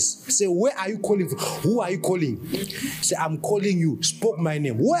said, yes. Say, where are you calling from? Who are you calling? Say, I'm calling you. Spoke my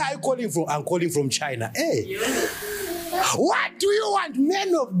name. Where are you calling from? I'm calling from China. Hey. What do you want,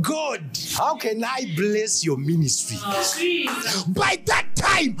 man of God? How can I bless your ministry? By that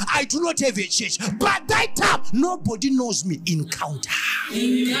time, I do not have a church. By that time, nobody knows me. Encounter.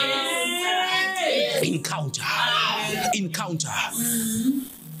 Encounter. Encounter.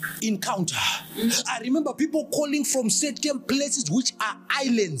 Encounter. I remember people calling from certain places which are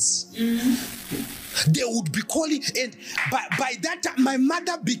islands. They would be calling, and by that time my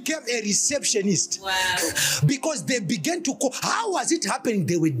mother became a receptionist. Wow. Because they began to call. How was it happening?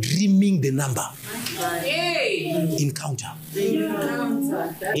 They were dreaming the number. Hey. Encounter.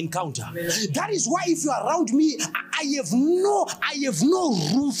 Encounter. That is why if you are around me, I have no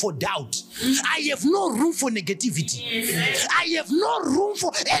room for doubt. I have no room for negativity. I have no room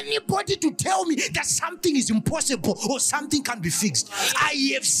for anybody to tell me that something is impossible or something can be fixed. I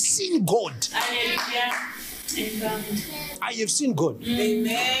have seen God. I have seen God.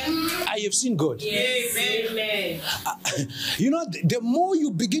 Amen. I have seen God. Amen. You know, the more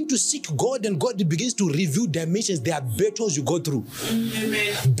you begin to seek God and God begins to reveal dimensions, there are battles you go through.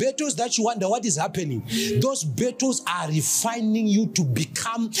 Amen. Battles that you wonder what is happening. Those battles are refining you to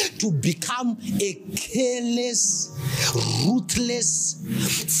become a careless, ruthless,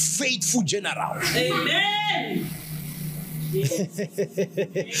 faithful general. Amen.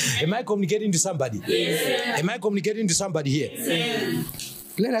 Am I communicating to somebody? Yes. Am I communicating to somebody here?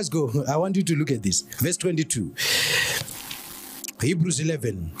 Yes. Let us go. I want you to look at this. Verse 22. Hebrews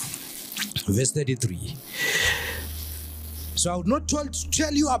 11, verse 33. So I would not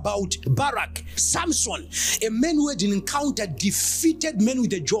tell you about Barak, Samson, a man who had encountered defeated men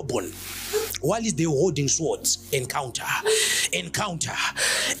with a jawbone while they were holding swords. Encounter.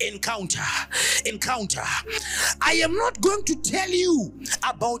 I am not going to tell you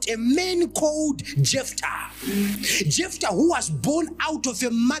about a man called Jephthah. Jephthah, who was born out of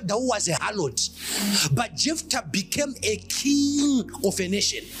a mother who was a harlot. But Jephthah became a king of a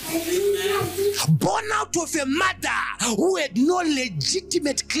nation. Born out of a mother who had no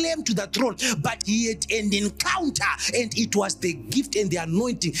legitimate claim to the throne, but he had an encounter, and it was the gift and the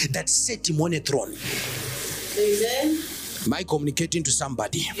anointing that set him on a throne. Amen. Am I communicating to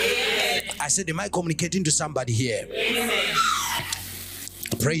somebody? Amen. I said, am I communicating to somebody here? Amen.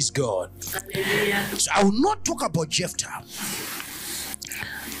 Praise God. Hallelujah. So I will not talk about Jephthah.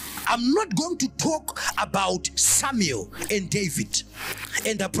 I'm not going to talk about Samuel and David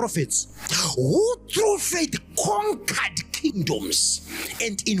and the prophets who through faith conquered kingdoms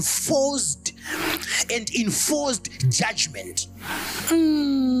and enforced judgment.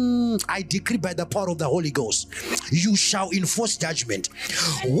 I decree by the power of the Holy Ghost, you shall enforce judgment.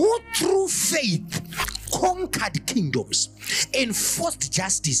 Who through faith conquered kingdoms, enforced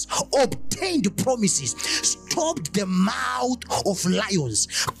justice, obtained promises, stopped the mouth of lions,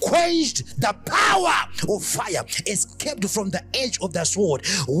 quenched the power of fire, escaped from the edge of the sword,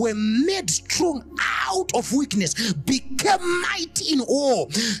 were made strong out of weakness, became mighty in war,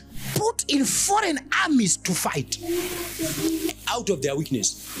 put in foreign armies to fight out of their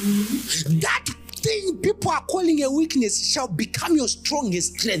weakness. That thing people are calling a weakness shall become your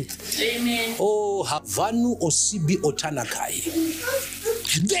strongest strength. Amen. Oh, Havanu Osibi Otanakai.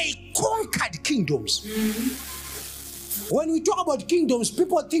 They conquered kingdoms. When we talk about kingdoms,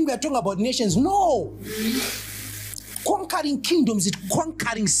 people think we are talking about nations. No. Conquering kingdoms is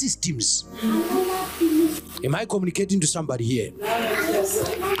conquering systems. Am I communicating to somebody here?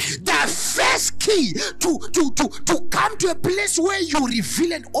 The first key to come to a place where you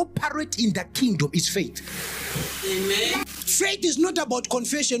reveal and operate in the kingdom is faith. Amen. Faith is not about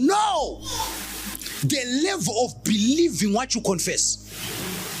confession. No. The level of believing what you confess.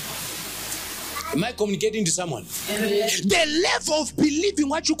 Am I communicating to someone? Amen. The level of believing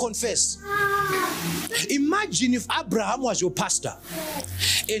what you confess. Imagine if Abraham was your pastor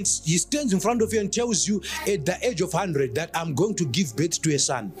and he stands in front of you and tells you at the age of 100 that I'm going to give birth to a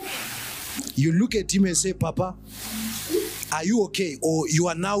son. You look at him and say, Papa, are you okay? Or you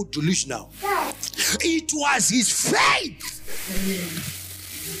are now delusional. It was his faith.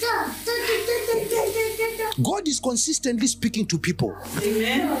 God is consistently speaking to people.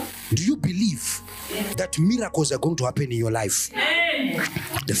 Amen. Do you believe that miracles are going to happen in your life? Amen.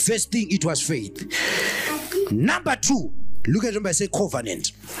 The first thing, it was faith. Number two, look at them and say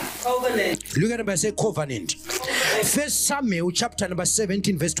covenant. Covenant. Look at them and say covenant. First Samuel chapter number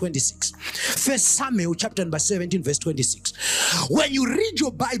 17 verse 26. First Samuel chapter number 17 verse 26. When you read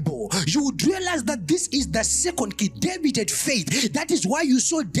your Bible, you would realize that this is the second key. David had faith. That is why you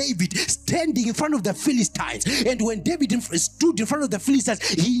saw David standing in front of the Philistines. And when David stood in front of the Philistines,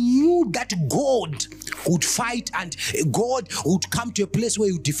 he knew that God would fight and God would come to a place where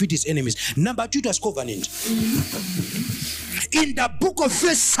he would defeat his enemies. Number two, it was covenant. In the book of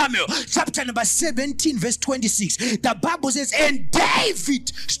First Samuel, chapter number 17, verse 26, the Bible says, and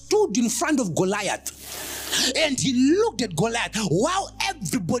David stood in front of Goliath. And he looked at Goliath. While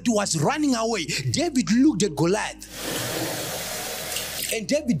everybody was running away, David looked at Goliath. And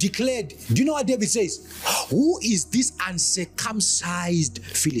David declared, do you know what David says? Who is this uncircumcised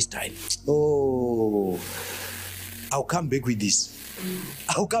Philistine? Oh, I'll come back with this.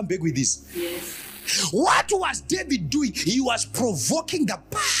 I'll come back with this. Yes. What was David doing? He was provoking the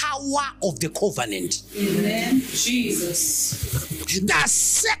power of the covenant. Amen. Jesus. The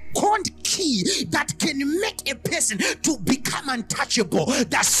second key that can make a person to become untouchable.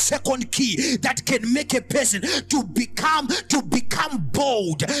 The second key that can make a person to become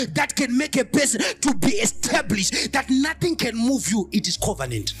bold. That can make a person to be established. That nothing can move you. It is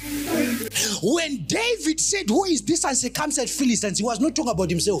covenant. When David said, who is this uncircumcised Philistine? He was not talking about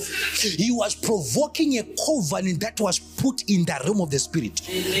himself. He was provoking a covenant that was put in the realm of the spirit.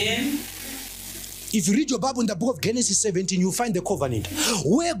 Amen. If you read your Bible in the book of Genesis 17, you'll find the covenant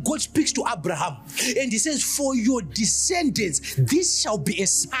where God speaks to Abraham and he says, for your descendants, this shall be a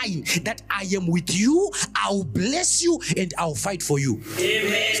sign that I am with you, I'll bless you, and I'll fight for you.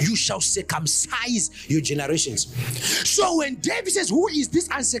 Amen. You shall circumcise your generations. So when David says, who is this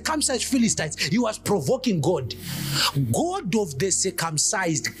uncircumcised Philistines? He was provoking God. God of the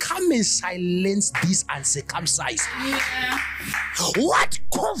circumcised, come and silence these uncircumcised. Yeah. What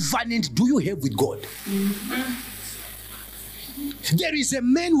covenant do you have with God? There is a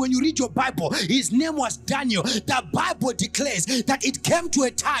man, when you read your Bible, his name was Daniel. The Bible declares that it came to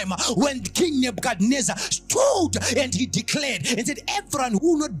a time when King Nebuchadnezzar stood and he declared and said, everyone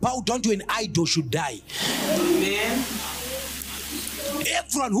who will not bow down to an idol should die. Amen.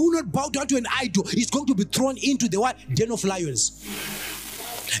 Everyone who will not bow down to an idol is going to be thrown into the what? Den of lions.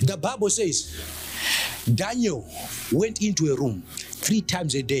 The Bible says Daniel went into a room 3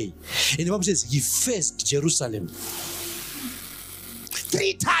 times a day, and the Bible says he faced Jerusalem.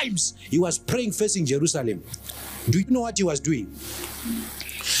 3 times he was praying facing Jerusalem. Do you know what he was doing?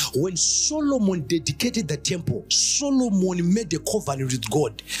 When Solomon dedicated the temple, Solomon made a covenant with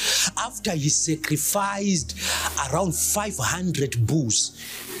God after he sacrificed around 500 bulls.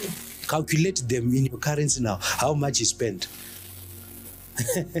 Calculate them in your currency now, how much he spent.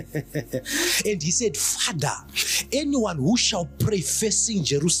 And he said, Father, anyone who shall pray facing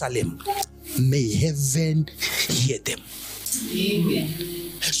Jerusalem, may heaven hear them. Amen.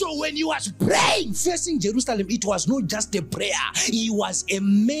 So when he was praying facing Jerusalem, it was not just a prayer. He was a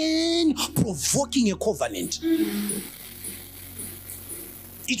man provoking a covenant.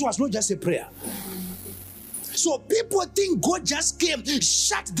 It was not just a prayer. So people think God just came,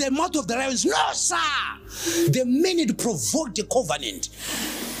 shut the mouth of the lions. No, sir. The man had provoked the covenant.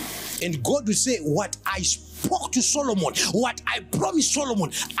 And God will say, what I spoke to Solomon, what I promised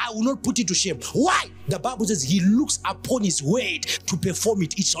Solomon, I will not put it to shame. Why? The Bible says he looks upon his word to perform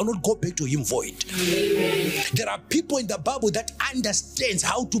it. It shall not go back to him void. Amen. There are people in the Bible that understands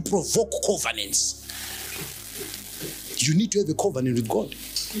how to provoke covenants. You need to have a covenant with God.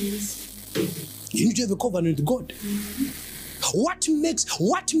 Yes. You need to have a covenant with God. What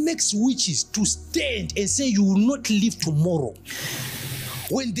makes witches to stand and say you will not live tomorrow?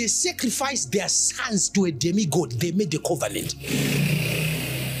 When they sacrificed their sons to a demigod, they made a covenant.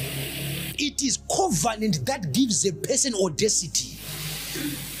 It is covenant that gives a person audacity.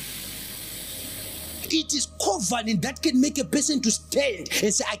 It is covenant that can make a person to stand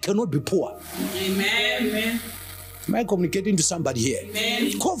and say, I cannot be poor. Amen. Amen. Am I communicating to somebody here?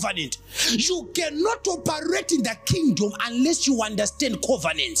 Amen. Covenant. You cannot operate in the kingdom unless you understand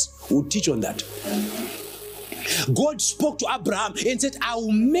covenants. We'll teach on that. God spoke to Abraham and said, I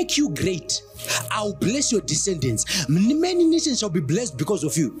will make you great. I will bless your descendants. Many nations shall be blessed because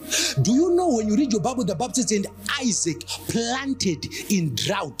of you. Do you know when you read your Bible, the Bible says, and Isaac planted in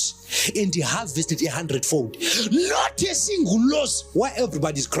drought and he harvested 100-fold. Not a single loss while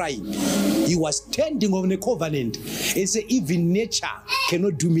everybody's crying. He was standing on a covenant and said, even nature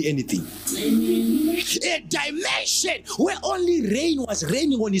cannot do me anything. A dimension where only rain was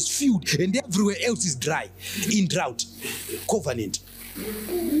raining on his field and everywhere else is dry, in drought. Covenant.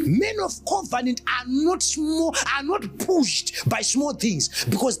 Men of covenant are not small, are not pushed by small things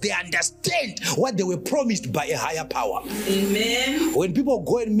because they understand what they were promised by a higher power. Amen. When people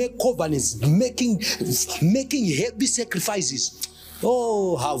go and make covenants, making heavy sacrifices,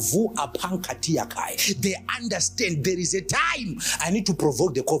 oh, havu apankatiakai. They understand there is a time I need to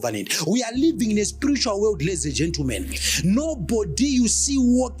provoke the covenant. We are living in a spiritual world, ladies and gentlemen. Nobody you see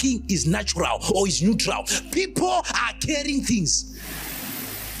walking is natural or is neutral. People are carrying things.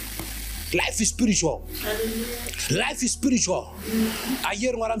 Life is spiritual. Life is spiritual. Are you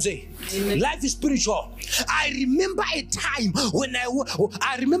hearing what I'm saying? Amen. Life is spiritual. I remember a time when I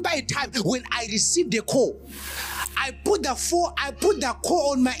received a call. I put the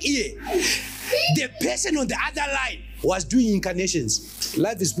call on my ear. The person on the other line was doing incarnations.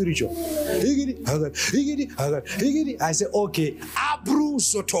 Life is spiritual. I say, okay, Abru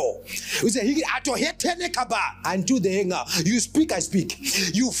Soto. We say, until the hanger. You speak, I speak.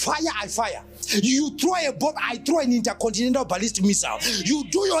 You fire, I fire. You throw a bomb, I throw an intercontinental ballistic missile. You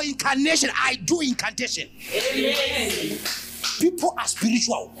do your incarnation, I do incantation. Amen. People are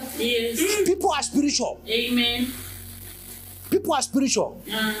spiritual. Yes. People are spiritual. Amen. People are spiritual.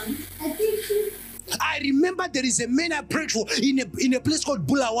 I remember there is a man I prayed for in a place called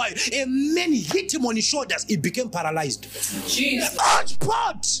Bulawayo. A man hit him on his shoulders. He became paralyzed. Jesus. On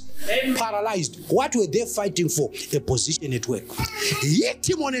spot. Paralyzed. What were they fighting for? A position at work. Hit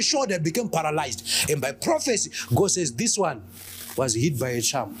him on his shoulder, became paralyzed. And by prophecy, God says this one was hit by a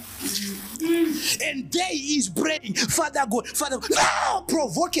charm. And there he is praying, Father God, no,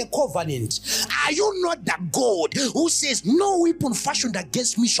 provoke a covenant. Are you not the God who says no weapon fashioned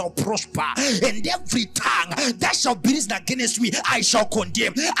against me shall prosper, and every tongue that shall be risen against me I shall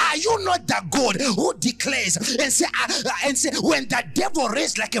condemn? Are you not the God who declares and say when the devil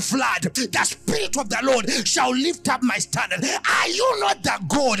raised like a flood, the Spirit of the Lord shall lift up my standard? Are you not the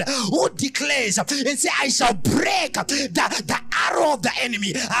God who declares and say I shall break the arrow of the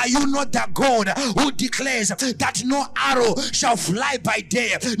enemy? Are you not the God who declares that no arrow shall fly by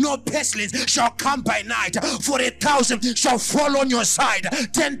day, no pestilence shall come by night? For 1,000 shall fall on your side,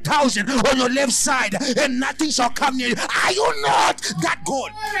 10,000 on your left side, and nothing shall come near you. Are you not that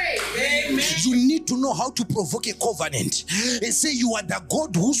God? Amen. You need to know how to provoke a covenant and say you are the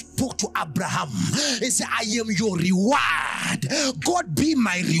God who spoke to Abraham and say I am your reward. God, be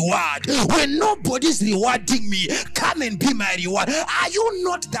my reward. When nobody's rewarding me, come and be my reward. Are you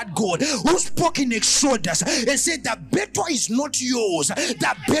not that God who spoke in Exodus and said the battle is not yours,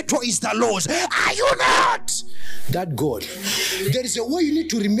 the battle is the Lord's? Are you not that God? There is a way you need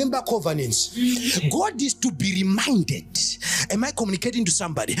to remember covenants. God is to be reminded. Am I communicating to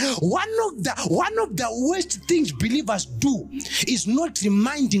somebody? One of the worst things believers do is not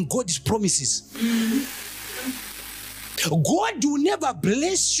reminding God his promises. God will never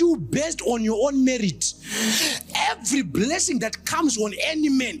bless you based on your own merit. Every blessing that comes on any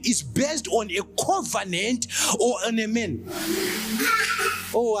man is based on a covenant or on a man.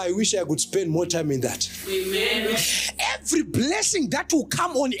 Oh, I wish I could spend more time in that. Amen. Every blessing that will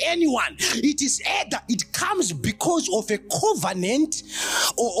come on anyone, it is either it comes because of a covenant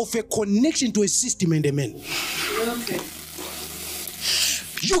or of a connection to a system and a man. Okay.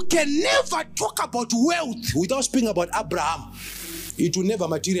 You can never talk about wealth without speaking about Abraham. It will never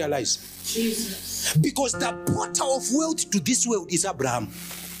materialize. Jesus. Because the portal of wealth to this world is Abraham.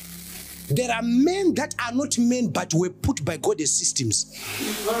 There are men that are not men but were put by God as systems.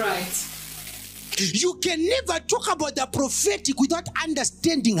 All right. You can never talk about the prophetic without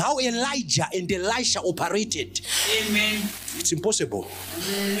understanding how Elijah and Elisha operated. Amen. It's impossible.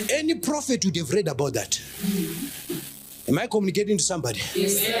 Amen. Any prophet would have read about that. Am I communicating to somebody?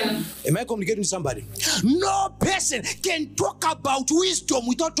 Yes, sir. Am I communicating to somebody? No person can talk about wisdom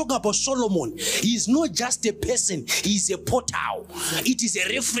without talking about Solomon. He is not just a person, he is a portal. It is a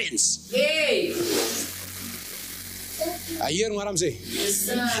reference. Hey. Are you hearing what I'm saying? Yes,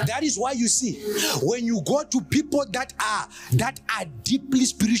 sir. That is why you see, when you go to people that are deeply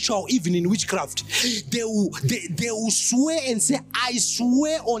spiritual, even in witchcraft, they will swear and say, I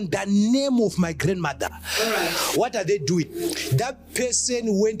swear on the name of my grandmother. All right. What are they doing? That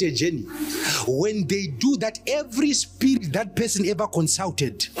person went a journey. When they do that, every spirit that person ever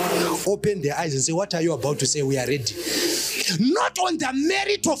consulted open their eyes and say, what are you about to say? We are ready. Not on the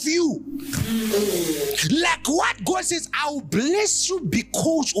merit of you. Like what God says, I will bless you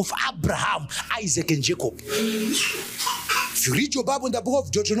because of Abraham, Isaac, and Jacob. If you read your Bible in the book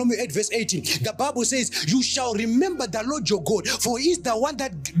of Deuteronomy 8 verse 18, the Bible says, you shall remember the Lord your God, for he is the one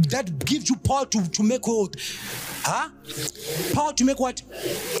that gives you power to make wealth. Huh? Power to make what?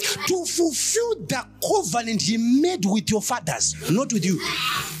 To fulfill the covenant he made with your fathers, not with you.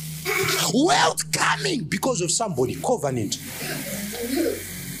 Wealth coming because of somebody. Covenant.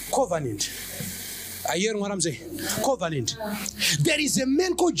 Covenant. Are you hearing what I'm saying? Covenant. There is a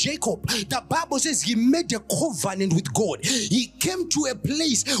man called Jacob. The Bible says he made a covenant with God. He came to a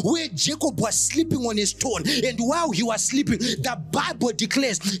place where Jacob was sleeping on a stone. And while he was sleeping, the Bible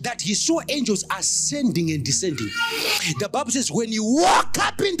declares that he saw angels ascending and descending. The Bible says when he woke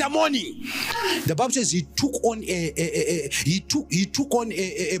up in the morning, the Bible says he took on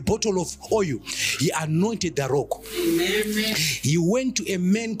a bottle of oil. He anointed the rock. Amen. He went to a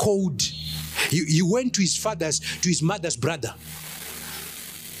man called He went to his mother's brother.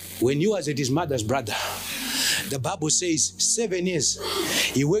 When he was at his mother's brother, the Bible says 7 years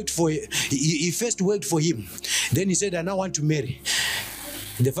He first worked for him. Then he said, I now want to marry.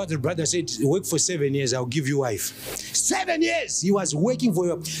 The father brother said, work for 7 years, I'll give you wife. 7 years! He was working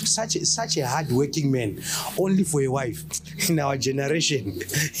for such a hard working man, only for a wife. In our generation,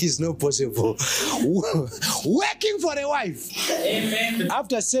 it's not possible. Working for a wife. Amen.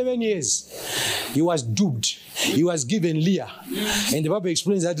 After 7 years, he was duped. He was given Leah. And the Bible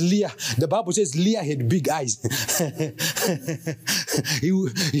explains that the Bible says Leah had big eyes. he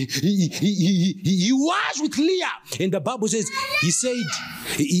was with Leah. And the Bible says, he said,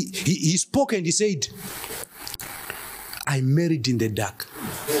 he spoke and he said, I married in the dark.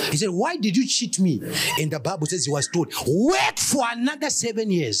 He said, why did you cheat me? And the Bible says he was told, work for another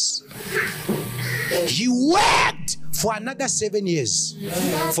 7 years. He worked for another 7 years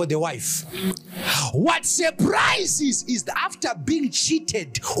for the wife. What surprises is that after being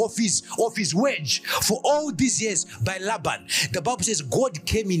cheated of his wage for all these years by Laban, the Bible says God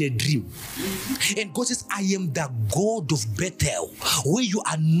came in a dream. And God says, I am the God of Bethel, where you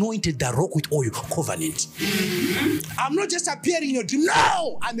anointed the rock with oil, covenant. I'm not just appearing in your dream.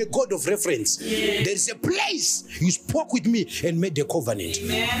 No, I'm a God of reference. There is a place you spoke with me and made the covenant.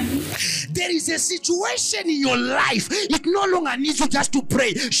 Amen. There is a situation in your life. It no longer needs you just to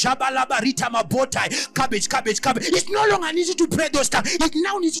pray. Shabalabarita mabotai, cabbage. It no longer needs you to pray those times. It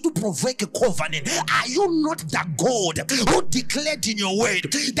now needs you to provoke a covenant. Are you not the God who declared in your word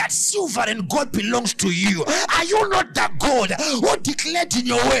that silver and gold belongs to you? Are you not the God who declared in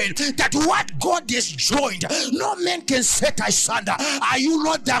your word that what God has joined, no man can set asunder? Are you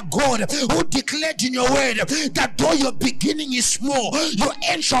not the God who declared in your word that though your beginning is small, your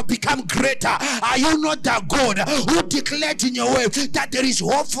end shall become greater? Are you not the God who declared in your word that there is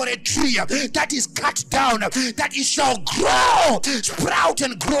hope for a tree that is cut down, that it shall grow, sprout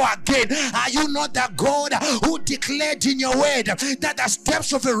and grow again? Are you not the God who declared in your word that the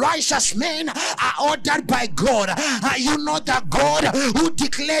steps of a righteous man are ordered by God? Are you not the God who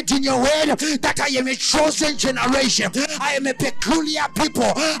declared in your word that I am a chosen generation, I am a peculiar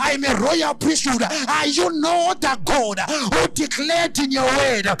people, I am a royal priesthood? Are you not the God who declared in your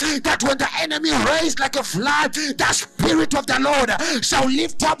word that when the enemy raised like a flood, the Spirit of the Lord shall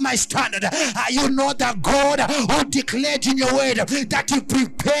lift up my standard? Are you not the God who declared in your word that you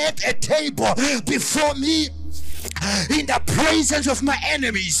prepared a table before me in the presence of my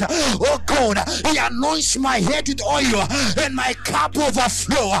enemies? Oh God, he anoints my head with oil and my cup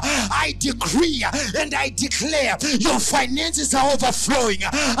overflow. I decree and I declare your finances are overflowing.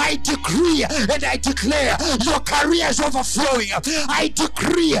 I decree and I declare your career is overflowing. I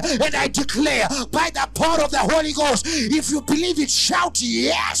decree and I declare by the power of the Holy Ghost. If you believe it, shout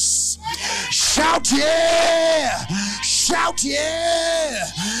yes. Shout yeah. Shout yeah.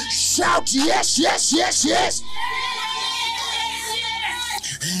 Shout yes, yes, yes, yes.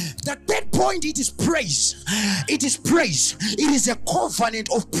 The third point, it is praise. It is praise. It is a covenant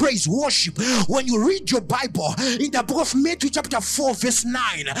of praise, worship. When you read your Bible in the book of Matthew chapter 4 verse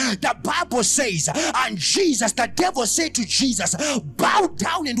 9, the Bible says, and Jesus, the devil said to Jesus, bow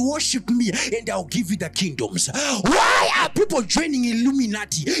down and worship me and I'll give you the kingdoms. Why are people joining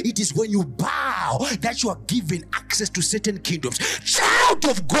Illuminati? It is when you bow that you are given access to certain kingdoms. Child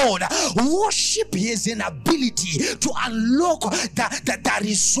of God, worship has an ability to unlock the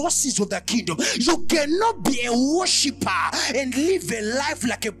resources of the kingdom. You cannot be a worshiper and live a life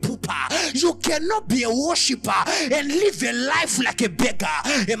like a pooper. You cannot be a worshiper and live a life like a beggar.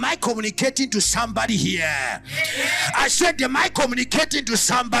 Am I communicating to somebody here? I said, am I communicating to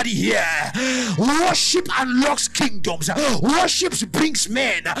somebody here? Worship unlocks kingdoms. Worship brings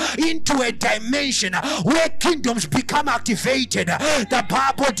men into a dimension where kingdoms become activated. The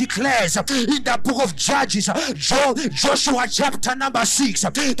Bible declares in the book of Judges, Joshua chapter number 6,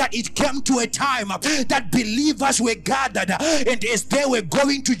 that it came to a time that believers were gathered, and as they were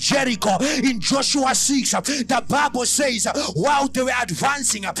going to Jericho in Joshua 6, the Bible says while they were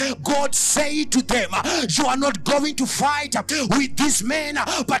advancing, God said to them, you are not going to fight with these men,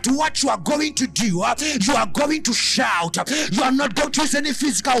 but what you are going to do, you are going to shout. You are not going to use any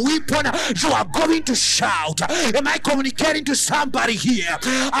physical weapon. You are going to shout. Am I communicating to somebody here?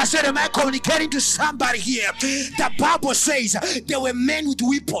 I said, am I communicating to somebody here? The Bible says there were men with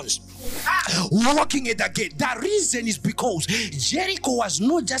weapons walking at the gate. The reason is because Jericho was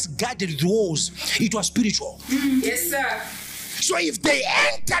not just guarded with walls, it was spiritual. Yes, sir. So if they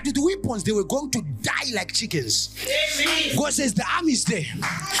entered with weapons, they were going to die like chickens. Amen. God says the army is there,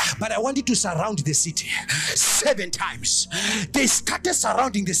 but I want you to surround the city 7 times. They started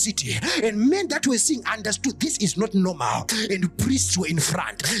surrounding the city, and men that were seeing understood this is not normal. And priests were in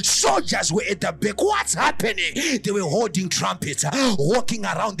front, soldiers were at the back. What's happening? They were holding trumpets, walking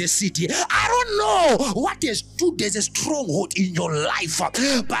around the city. I don't know what has stood as a stronghold in your life,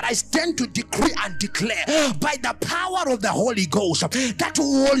 but I stand to decree and declare by the power of the Holy Ghost that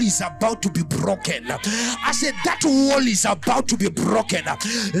wall is about to be broken. I said that wall is about to be broken.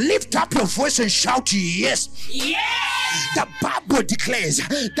 Lift up your voice and shout yes. Yes. The Bible declares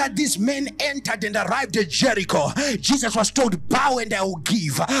that these men entered and arrived at Jericho. Jesus was told, bow and I will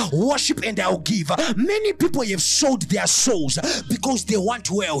give, worship and I will give. Many people have sold their souls because they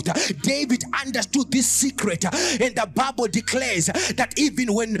want wealth. David understood this secret, and the Bible declares that even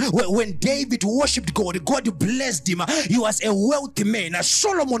when David worshipped God, God blessed him. He was a wealthy man.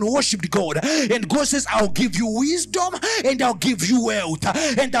 Solomon worshipped God, and God says, I'll give you wisdom and I'll give you wealth.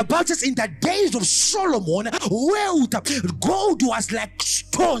 And the Bible says in the days of Solomon, wealth, gold was like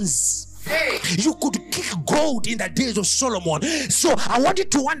stones. You could kick gold in the days of Solomon. So I want you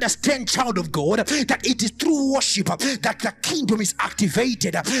to understand, child of God, that it is through worship that the kingdom is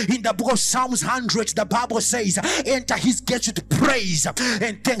activated. In the book of Psalms 100, the Bible says, enter his gates with praise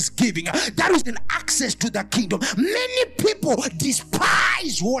and thanksgiving. That is an access to the kingdom. Many people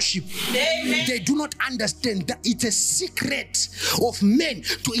despise worship. Amen. They do not understand that it's a secret of men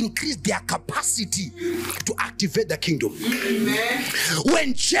to increase their capacity to activate the kingdom. Amen.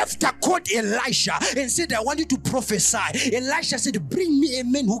 When Jephthah called Elisha and said, I want you to prophesy, Elisha said, bring me a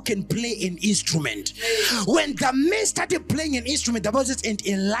man who can play an instrument. When the man started playing an instrument, the Bible says, and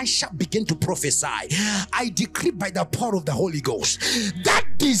Elisha began to prophesy. I decree by the power of the Holy Ghost, that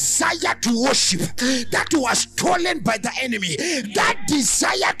desire to worship that was stolen by the enemy, that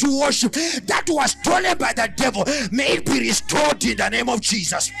desire to worship that was stolen by the devil, may it be restored in the name of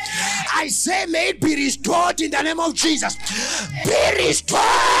Jesus. I say, may it be restored in the name of Jesus. Be restored.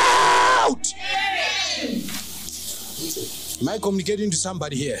 Am I communicating to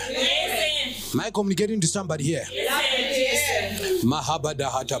somebody here? Am I communicating to somebody here? Mahabada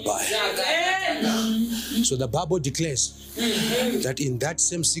Hatabai. So the Bible declares that in that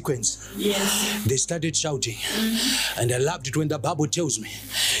same sequence, they started shouting. And I loved it when the Bible tells me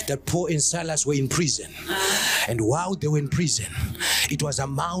that Paul and Silas were in prison. And while they were in prison, it was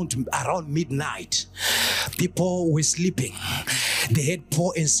around midnight. People were sleeping. They heard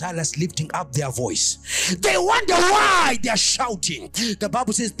Paul and Silas lifting up their voice. They wonder why they are shouting. The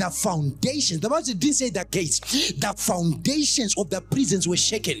Bible says the foundations, the Bible didn't say the gates, the foundations of the prisons were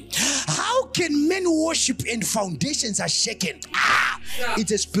shaken. How can men worship and foundations are shaken?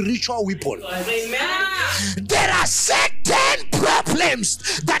 It's a spiritual weapon. There are certain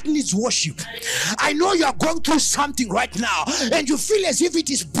problems that needs worship. I know you are going through something right now and you feel as if it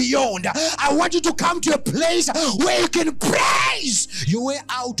is beyond. I want you to come to a place where you can praise your way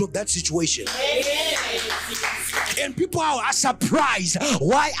out of that situation. And people are surprised.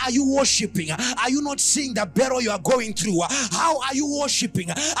 Why are you worshiping? Are you not seeing the battle you are going through? How are you worshiping?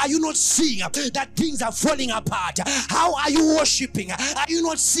 Are you not seeing that things are falling apart? How are you worshiping? Are you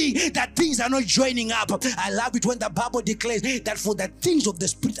not seeing that things are not joining up? I love it when the Bible declares that for the things of the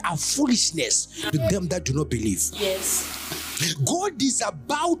Spirit are foolishness to them that do not believe. Yes. God is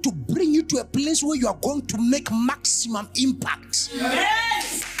about to bring you to a place where you are going to make maximum impact.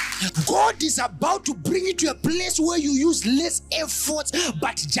 Yes. God is about to bring you to a place where you use less efforts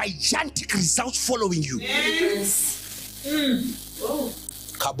but gigantic results following you. Yes. Oh.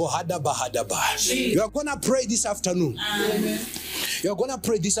 You are gonna pray this afternoon. You are gonna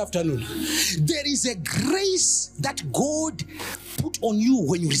pray this afternoon. There is a grace that God put on you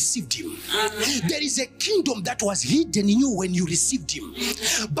when you received him. There is a kingdom that was hidden in you when you received him.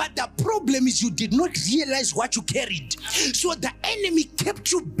 But the problem is you did not realize what you carried. So the enemy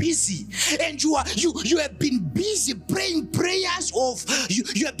kept you busy, and you have been busy praying prayers of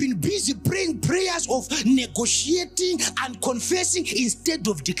you have been busy praying prayers of negotiating and confessing instead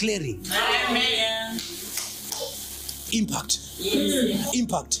of declaring. Amen. Impact. Yes.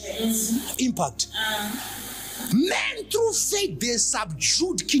 Impact. Yes. Impact. Men through faith, they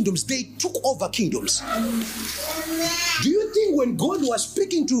subdued kingdoms. They took over kingdoms. Do you think when God was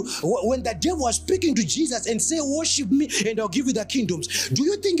speaking when the devil was speaking to Jesus and say, worship me and I'll give you the kingdoms, do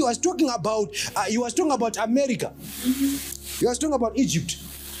you think he was talking about America? He was talking about Egypt?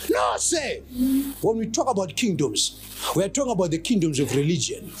 No, say. When we talk about kingdoms, we are talking about the kingdoms of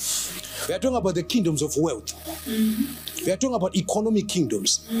religion. We are talking about the kingdoms of wealth. We are talking about economic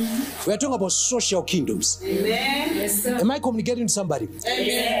kingdoms. We are talking about social kingdoms. Amen. Yes, sir. Am I communicating to somebody?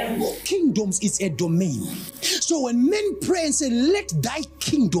 Amen. Kingdoms is a domain. So when men pray and say, let thy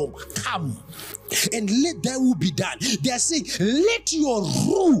kingdom come and let thy will be done, they are saying, let your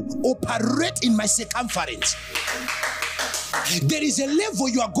rule operate in my circumference. There is a level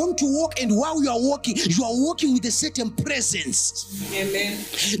you are going to walk, and while you are walking with a certain presence. Amen.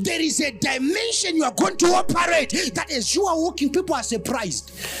 There is a dimension you are going to operate that as you are walking, people are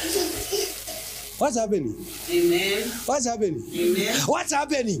surprised. What's happening? Amen. What's happening? Amen. What's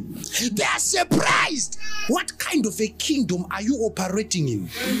happening? They are surprised. What kind of a kingdom are you operating in?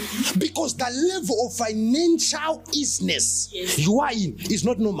 Because the level of financial easiness you are in is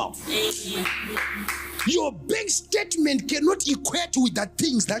not normal. Your bank statement cannot equate with the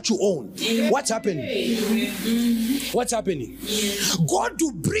things that you own. What's happening? What's happening? God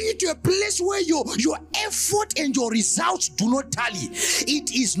will bring you to a place where your effort and your results do not tally.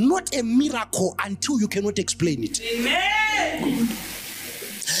 It is not a miracle until you cannot explain it. Amen.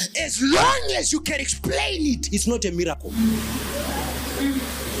 As long as you can explain it, it's not a miracle.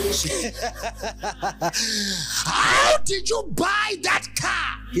 How did you buy that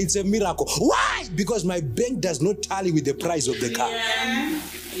car? It's a miracle. Why? Because my bank does not tally with the price of the car. Yeah.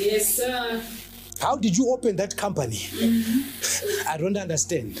 Yes, sir. How did you open that company? I don't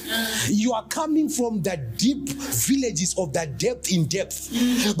understand. You are coming from the deep villages of the depth in depth.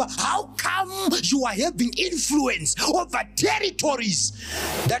 But how come you are having influence over territories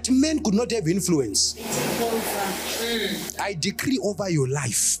that men could not have influence? I decree over your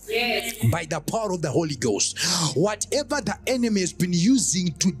life, by the power of the Holy Ghost, whatever the enemy has been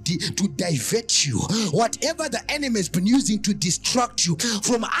using to divert you, whatever the enemy has been using to distract you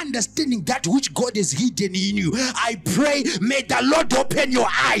from understanding that which God is hidden in you, I pray, may the Lord open your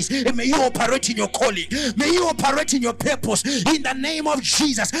eyes and may you operate in your calling, may you operate in your purpose in the name of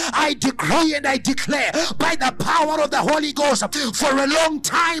Jesus. I decree and I declare by the power of the Holy Ghost, for a long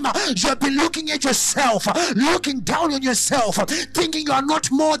time you have been looking at yourself, looking down on yourself, thinking you are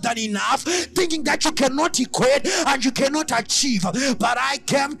not more than enough, thinking that you cannot equate and you cannot achieve. But I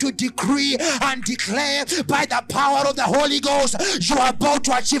came to decree and declare by the power of the Holy Ghost, you are about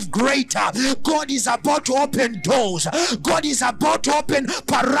to achieve greater. God is about to open doors. God is about to open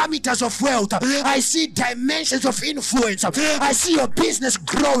parameters of wealth. I see dimensions of influence. I see your business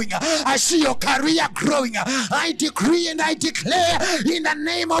growing. I see your career growing. I decree and I declare in the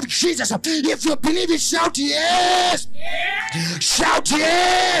name of Jesus. If you believe it, shout yes. Shout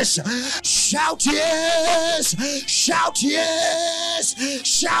yes. Shout yes. Shout yes.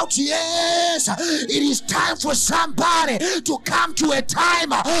 Shout yes. It is time for somebody to come to a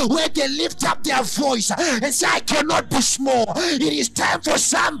time where they lift up their voice and say, I cannot be small. It is time for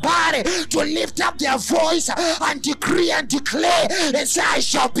somebody to lift up their voice and decree and declare and say, I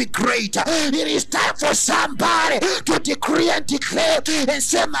shall be great. It is time for somebody to decree and declare and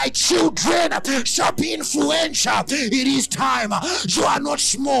say, my children shall be influential. It is time. You are not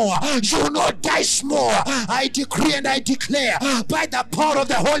small. You will not die small. I decree and I declare by the power of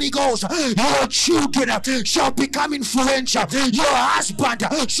the Holy Ghost, your children shall become influential. Your husband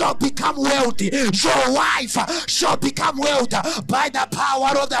shall become wealthy. Your wife shall become wealthy by the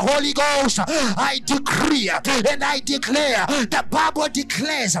power of the Holy Ghost. I decree and I declare. The Bible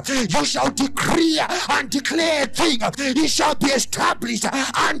declares, you shall decree and declare a thing, it shall be established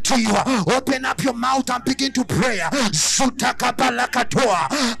unto you. Open up your mouth and begin to pray. Sutakabalakatoa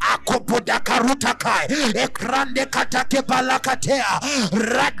akobodakarutai ekrande katake balakatea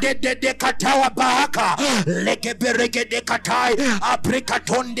radede katawa bahaka legeberege de katai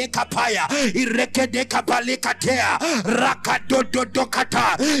aprikatonde kapaya irekede kabalikatea rakadodo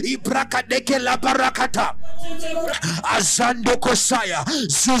kata ibrakadeke labarakata azando kosaya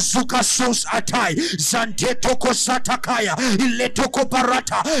suzuka sus atai zanteto kosatakaya iletoko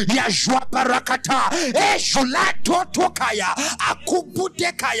barata yajwa barakata eshulato tokaya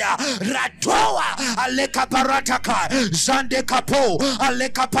akubudekaya ratoa aleka barataka zande kapo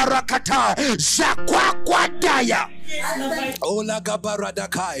aleka barakata zakwakwadaya. Ola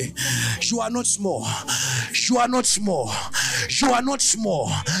gabaradakai. You are not small. You are not small. You are not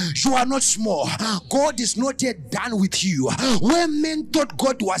small. You are not small. God is not yet done with you. When men thought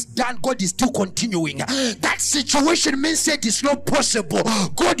God was done, God is still continuing. That situation men said is not possible.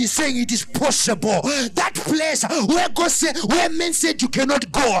 God is saying it is possible. That place where God said, where men said you cannot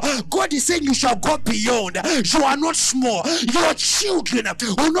not go. God is saying you shall go beyond. You are not small. Your children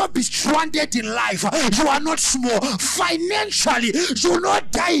will not be stranded in life. You are not small. Financially, you will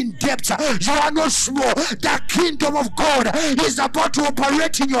not die in debt. You are not small. The kingdom of God is about to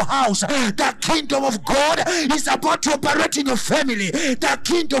operate in your house. The kingdom of God is about to operate in your family. The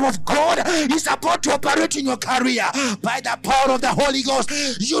kingdom of God is about to operate in your career. By the power of the Holy Ghost,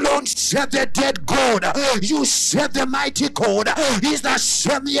 you don't serve the dead God. You serve the mighty God. He's the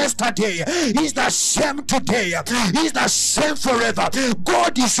same yesterday. He's the same today. He's the same forever.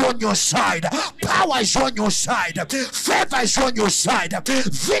 God is on your side. Power is on your side. Favor is on your side.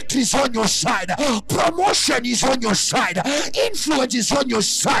 Victory is on your side. Promotion is on your side. Influence is on your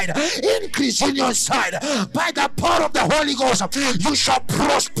side. Increase in your side. By the power of the Holy Ghost, you shall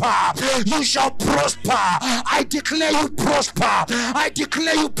prosper. You shall prosper. I declare you prosper. I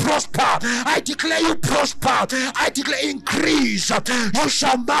declare you prosper. I declare you prosper. I declare increase. You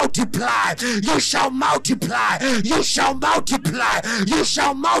shall multiply. You shall multiply. You shall multiply. You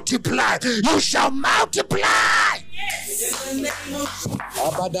shall multiply. You shall multiply.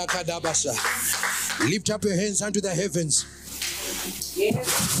 Lift up your hands unto the heavens.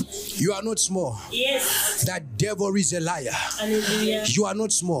 Yes. You are not small. Yes. That devil is a liar. Hallelujah. You are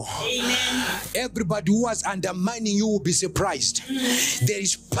not small. Amen. Everybody who was undermining you will be surprised. There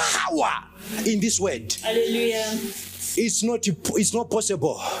is power in this word. Hallelujah. It's not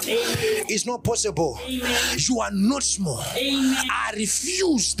possible. Amen. It's not possible. Amen. You are not small. Amen. I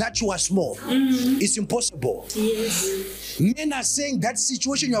refuse that you are small. It's impossible. Yes. Men are saying that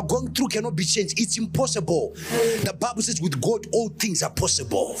situation you are going through cannot be changed. It's impossible. The Bible says with God all things are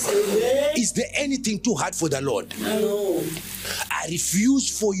possible. Is there anything too hard for the Lord? No. I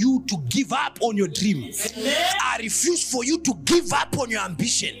refuse for you to give up on your dream. I refuse for you to give up on your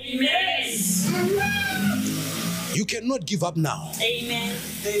ambition. You cannot give up now. Amen.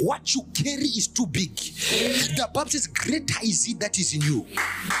 What you carry is too big. The Bible says, greater is it that is in you.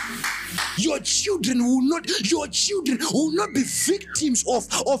 Your children will not be victims of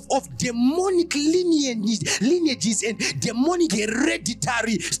demonic lineages and demonic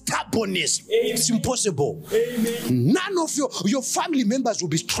hereditary stubbornness. It's impossible. None of your family members will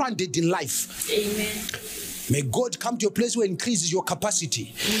be stranded in life. Amen. May God come to a place where increases your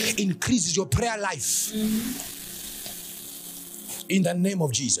capacity, increases your prayer life. In the name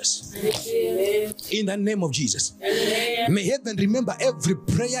of Jesus. Amen. In the name of Jesus. Amen. May heaven remember every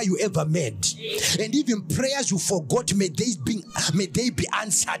prayer you ever made. And even prayers you forgot, may they be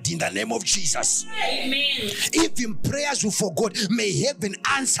answered in the name of Jesus. Amen. Even prayers you forgot, may heaven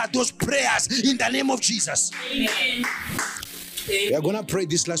answer those prayers in the name of Jesus. Amen. We are going to pray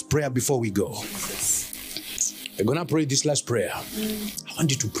this last prayer before we go. We're going to pray this last prayer. I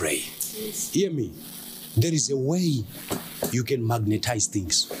want you to pray. Hear me. There is a way you can magnetize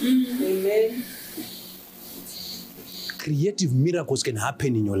things. Amen. Creative miracles can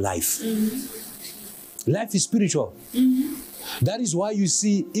happen in your life. Life is spiritual. That is why you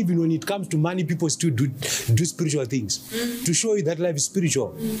see, even when it comes to money, people still do spiritual things. To show you that life is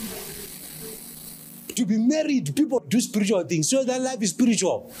spiritual. To be married, people do spiritual things. So that life is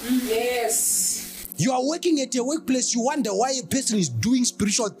spiritual. Yes. You are working at your workplace, you wonder why a person is doing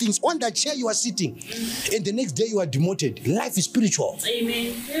spiritual things. On that chair you are sitting, and the next day you are demoted. Life is spiritual.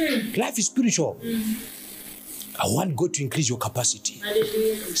 Amen. Life is spiritual. I want God to increase your capacity.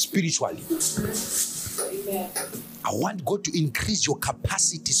 Hallelujah. Spiritually. Amen. I want God to increase your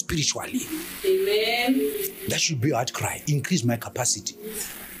capacity spiritually. Amen. That should be your heart cry. Increase my capacity.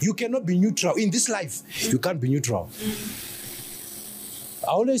 You cannot be neutral. In this life, you can't be neutral. I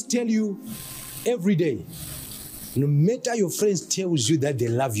always tell you, every day, no matter your friends tells you that they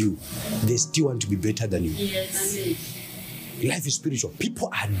love you, they still want to be better than you. Yes. Life is spiritual. People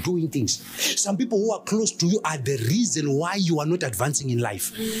are doing things. Some people who are close to you are the reason why you are not advancing in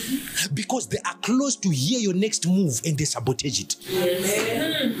life. Because they are close to hear your next move and they sabotage it.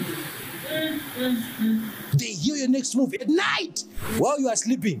 Yes. They hear your next move at night while you are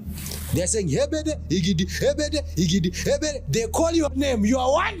sleeping. They are saying, Hebede, Igidi, Hebede, Igidi, Hebede. They call your name. You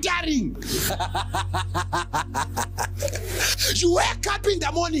are wondering. You wake up in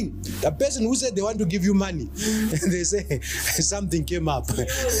the morning. The person who said they want to give you money, they say something came up. There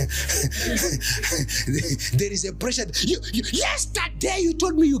is a pressure. Yesterday you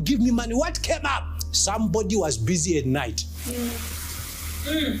told me you give me money. What came up? Somebody was busy at night.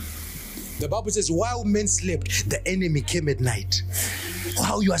 The Bible says, while men slept, the enemy came at night.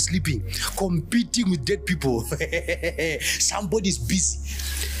 While you are sleeping, competing with dead people. Somebody's busy.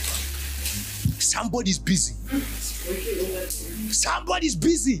 Somebody's busy. Somebody's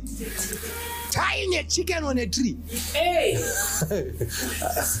busy tying a chicken on a tree. Hey.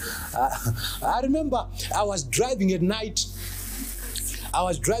 I remember I was driving at night,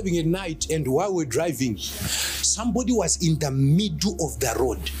 and while we're driving, somebody was in the middle of the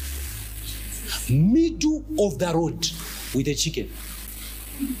road. With a chicken.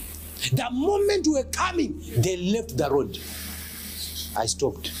 The moment we were coming, they left the road. I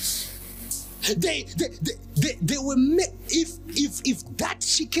stopped. They were if that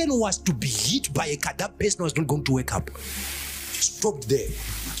chicken was to be hit by a car, that person was not going to wake up. Stopped there.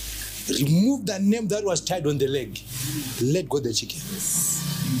 Remove the name that was tied on the leg. Let go the chicken.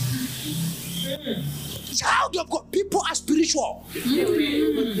 Child of God, people are spiritual.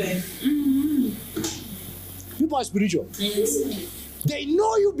 People are spiritual. They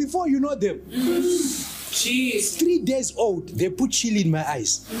know you before you know them. Jeez. 3 days old, they put chili in my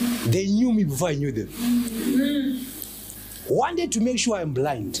eyes. They knew me before I knew them. Wanted to make sure I'm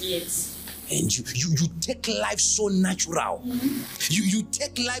blind. Yes. And you take life so natural. You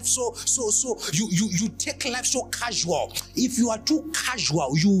take life you take life so casual. If you are too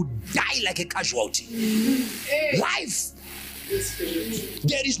casual, you die like a casualty. Hey. Life.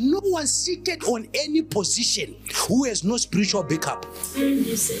 There is no one seated on any position who has no spiritual backup.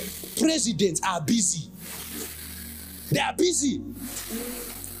 Presidents are busy. They are busy.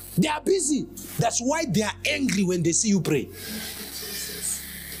 They are busy. That's why they are angry when they see you pray.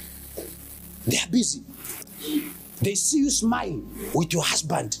 They are busy. They see you smile with your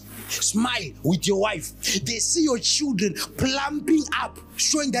husband, smile with your wife. They see your children plumping up,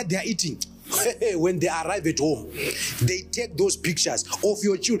 showing that they are eating. When they arrive at home, they take those pictures of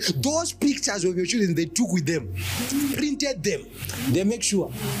your children. Those pictures of your children they took with them, printed them. They make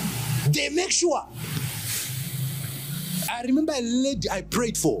sure. I remember a lady I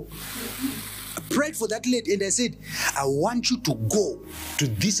prayed for. I prayed for that lady and I said, I want you to go to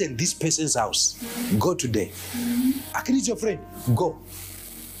this and this person's house. Go today. I can eat your friend. Go.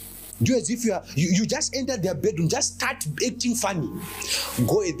 Do as if you just enter their bedroom, just start acting funny.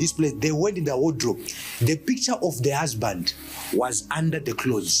 Go at this place. They went in the wardrobe. The picture of the husband was under the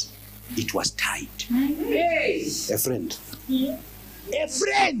clothes. It was tied. Hey. A friend. A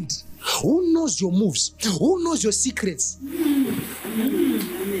friend who knows your moves, who knows your secrets.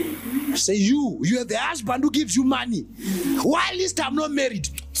 Say you have the husband who gives you money. Why at least I'm not married?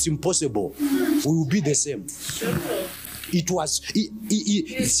 It's impossible. We will be the same. It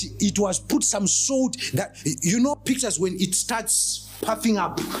was put some salt that, you know, pictures when it starts puffing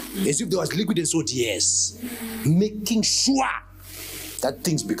up as if there was liquid and salt. Yes, making sure that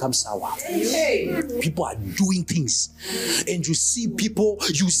things become sour. Hey. People are doing things, and you see people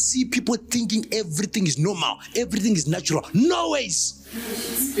thinking everything is normal, everything is natural. No ways.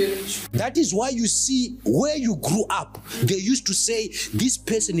 That is why you see where you grew up, they used to say this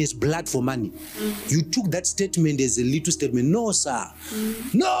person is blood for money. You took that statement as a little statement. No, sir.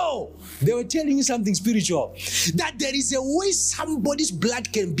 No, they were telling you something spiritual, that there is a way somebody's blood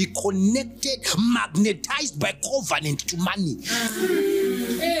can be connected, magnetized by covenant to money.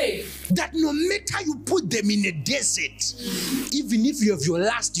 Hey. That no matter you put them in a desert, even if you have your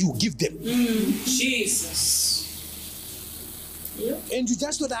last, you give them. Jesus. And you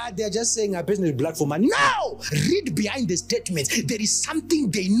just thought that they're just saying a person is black for money. No! Read behind the statements. There is something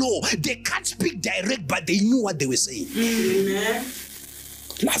they know. They can't speak direct, but they knew what they were saying. Amen.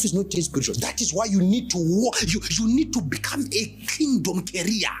 Life is not just spiritual. That is why you need to walk. You need to become a kingdom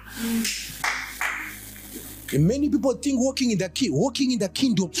carrier. And many people think walking in the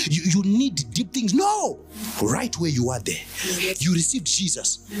kingdom, you need deep things. No! Right where you are there. You received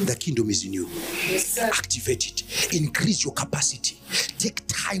Jesus. The kingdom is in you. Yes, activate it. Increase your capacity. Take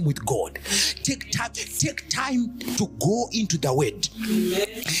time with God. Take time to go into the word.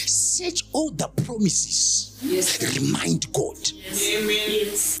 Amen. Search all the promises. Yes. Remind God. Yes.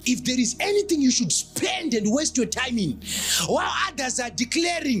 Amen. If there is anything you should spend and waste your time in, while others are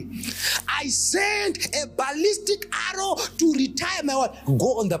declaring, I sent a ballistic arrow to retire my wife.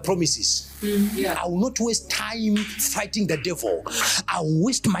 Go on the promises. Yeah. I will not waste time fighting the devil. I will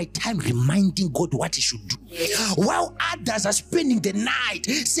waste my time reminding God what he should do. Yeah. While others are spending the night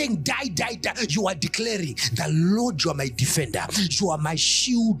saying, die, die, die, you are declaring, the Lord, you are my defender. You are my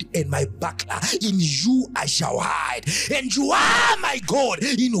shield and my buckler. In you I shall hide. And you are my God,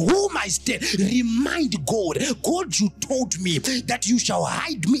 in whom I stand. Remind God, God, you told me that you shall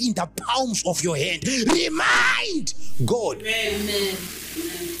hide me in the palms of your hand. Remind God. Amen.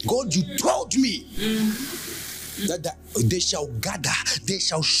 God, you told me They shall gather, they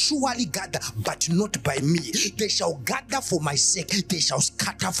shall surely gather, but not by me. They shall gather for my sake, they shall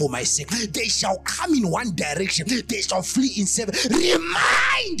scatter for my sake. They shall come in one direction, they shall flee in seven.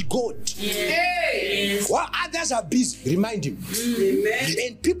 Remind God. Yes. While others are busy, remind him. Amen.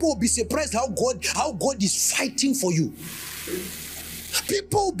 And people will be surprised how God is fighting for you.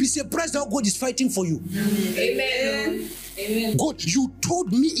 People will be surprised how God is fighting for you. Amen. Amen. God, you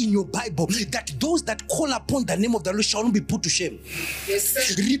told me in your Bible that those that call upon the name of the Lord shall not be put to shame. Yes, sir.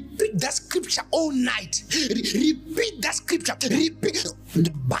 Repeat that scripture all night. Repeat that scripture. Repeat. The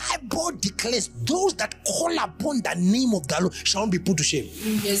Bible declares those that call upon the name of the Lord shall not be put to shame.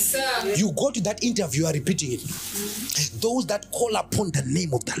 Yes, sir. You go to that interview, you are repeating it. Those that call upon the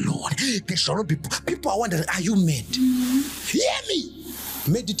name of the Lord, they shall not be. People are wondering, are you mad? Hear me.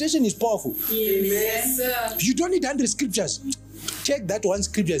 Meditation is powerful. Yes, sir. You don't need 100 scriptures. Take that one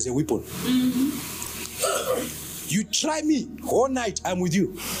scripture as a weapon. You try me all night, I'm with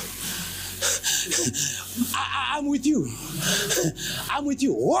you. I'm with you. I'm with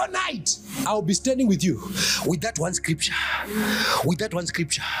you all night. I'll be standing with you with that one scripture. With that one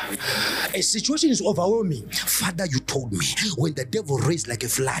scripture. A situation is overwhelming. Father, you told me when the devil raised like a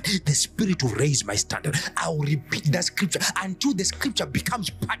flood, the Spirit will raise my standard. I'll repeat that scripture until the scripture becomes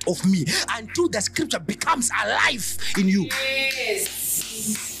part of me, until the scripture becomes alive in you.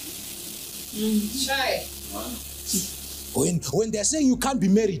 Yes. Try. When they're saying you can't be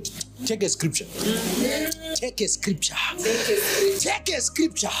married, take a scripture. Take a scripture. Take a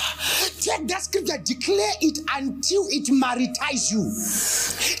scripture. Take that scripture, declare it until it maritais you.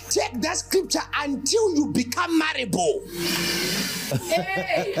 Take that scripture until you become marriable.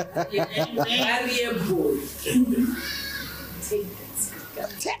 Hey. Marriable.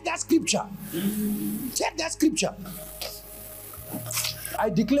 Take that scripture. Take that scripture. I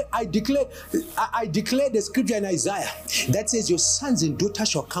declare the scripture in Isaiah that says, your sons and daughters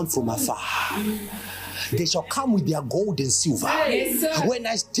shall come from afar. They shall come with their gold and silver. Yes, when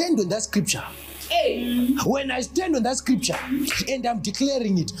I stand on that scripture, when I stand on that scripture and I'm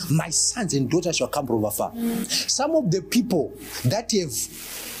declaring it, my sons and daughters shall come from afar. Some of the people that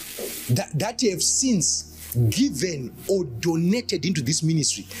have since given or donated into this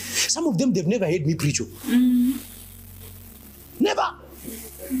ministry, some of them, they've never heard me preach. Never.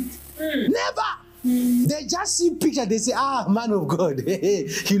 Never. They just see picture, they say, man of God,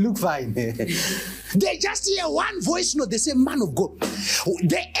 you look fine. They just hear one voice note, they say, man of God.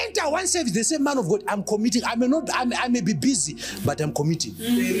 They enter one service, they say, man of God, I'm committing. I may be busy, but I'm committing.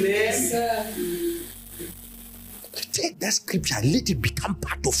 Amen. Take that scripture, let it become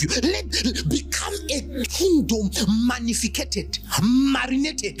part of you. Let it become a kingdom magnificated,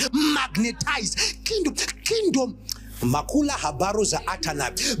 marinated, magnetized. Kingdom. Makula habaro za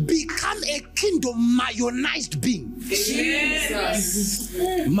atana. Become a kingdom mayonized being. Yes.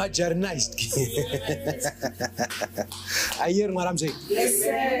 Marginalized. I hear what I'm saying. Yes,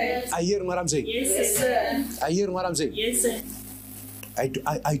 sir. I hear what I'm saying. Yes, sir. I hear what I'm saying. Yes, sir.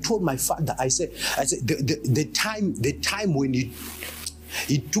 I told my father, I said the time when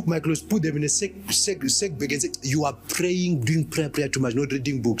he took my clothes, put them in a sick bag and said, you are praying, doing prayer too much, not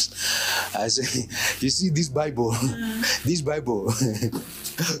reading books. I said, you see this Bible, this Bible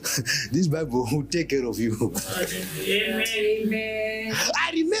will take care of you. Amen.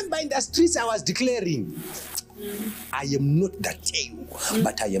 I remember in the streets I was declaring, I am not the tail,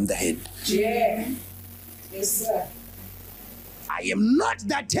 but I am the head. Yeah. Yes, sir. I am not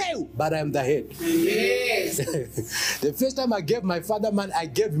the tail, but I am the head. Yes. The first time I gave my father man, I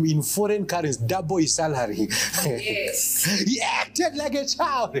gave him in foreign currency, double his salary. Yes. He acted like a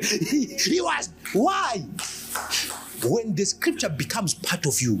child. He was, why? When the scripture becomes part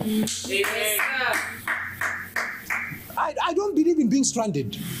of you. Yes, sir. I don't believe in being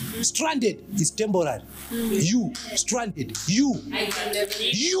stranded. Stranded is temporary. You, stranded. You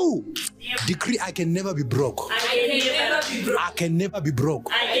decree, I can never be broke. I can never be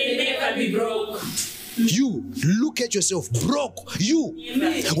broke. You look at yourself broke. You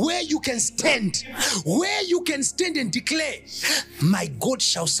where you can stand and declare, my God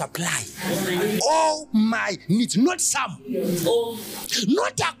shall supply all my needs, not some,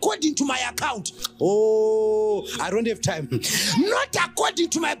 not according to my account. Oh, I don't have time. Not according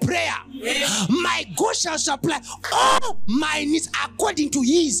to my prayer. My God shall supply all my needs according to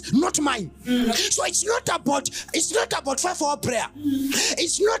his, not mine. So it's not about 5-hour prayer.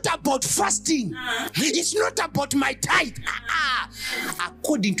 It's not about fasting. It's not about my tithe.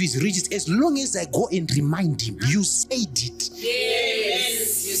 According to his riches, as long as I go and remind him, you said it.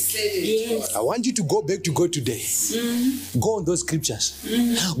 Yes, you said it. I want you to go back to God today. Go on those scriptures.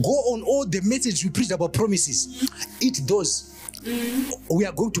 Go on all the messages we preached about promises. Eat those. We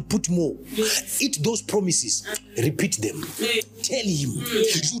are going to put more. Eat those promises. Repeat them. Tell him.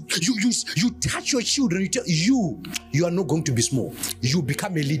 You touch your children. You tell you are not going to be small. You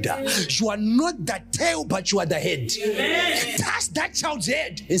become a leader. You are not the tail, but you are the head. Touch that child's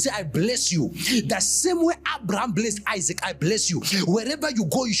head and say, I bless you. The same way Abraham blessed Isaac, I bless you. Wherever you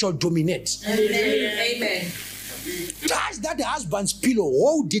go, you shall dominate. Amen. Touch that husband's pillow.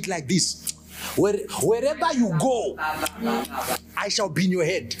 Hold it like this. Wherever you go, I shall be in your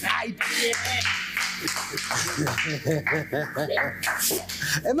head.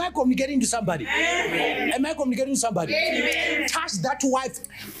 Am I communicating to somebody? Am I communicating to somebody? Touch that wife.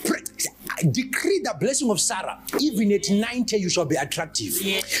 Decree the blessing of Sarah. Even at 90, you shall be attractive.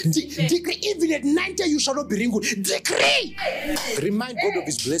 Decree, even at 90, you shall not be wrinkled. Decree. Remind God of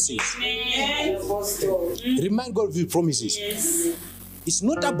his blessings. Remind God of his promises. It's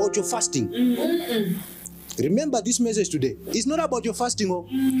not about your fasting. Remember this message today. It's not about your fasting.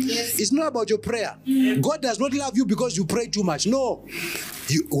 It's not about your prayer. God does not love you because you pray too much. No.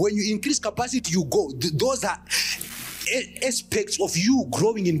 When you increase capacity, you go. Those are aspects of you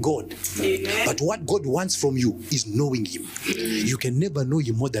growing in God. Amen. But what God wants from you is knowing him. You can never know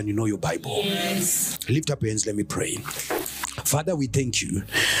him more than you know your Bible. Yes. Lift up your hands. Let me pray. Father, we thank you.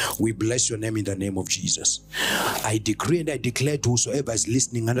 We bless your name in the name of Jesus. I decree and I declare to whosoever is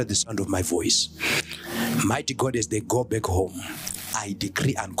listening under the sound of my voice, mighty God, as they go back home, I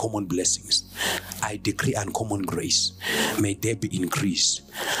decree uncommon blessings. I decree uncommon grace. May they be increased.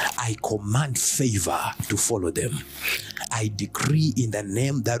 I command favor to follow them. I decree in the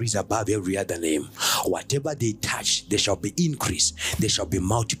name that is above every other name, whatever they touch, there shall be increase. There shall be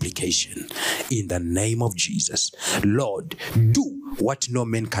multiplication. In the name of Jesus. Lord, do what no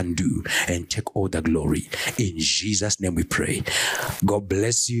man can do and take all the glory. In Jesus' name we pray. God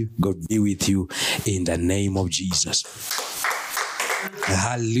bless you. God be with you in the name of Jesus.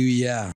 Hallelujah.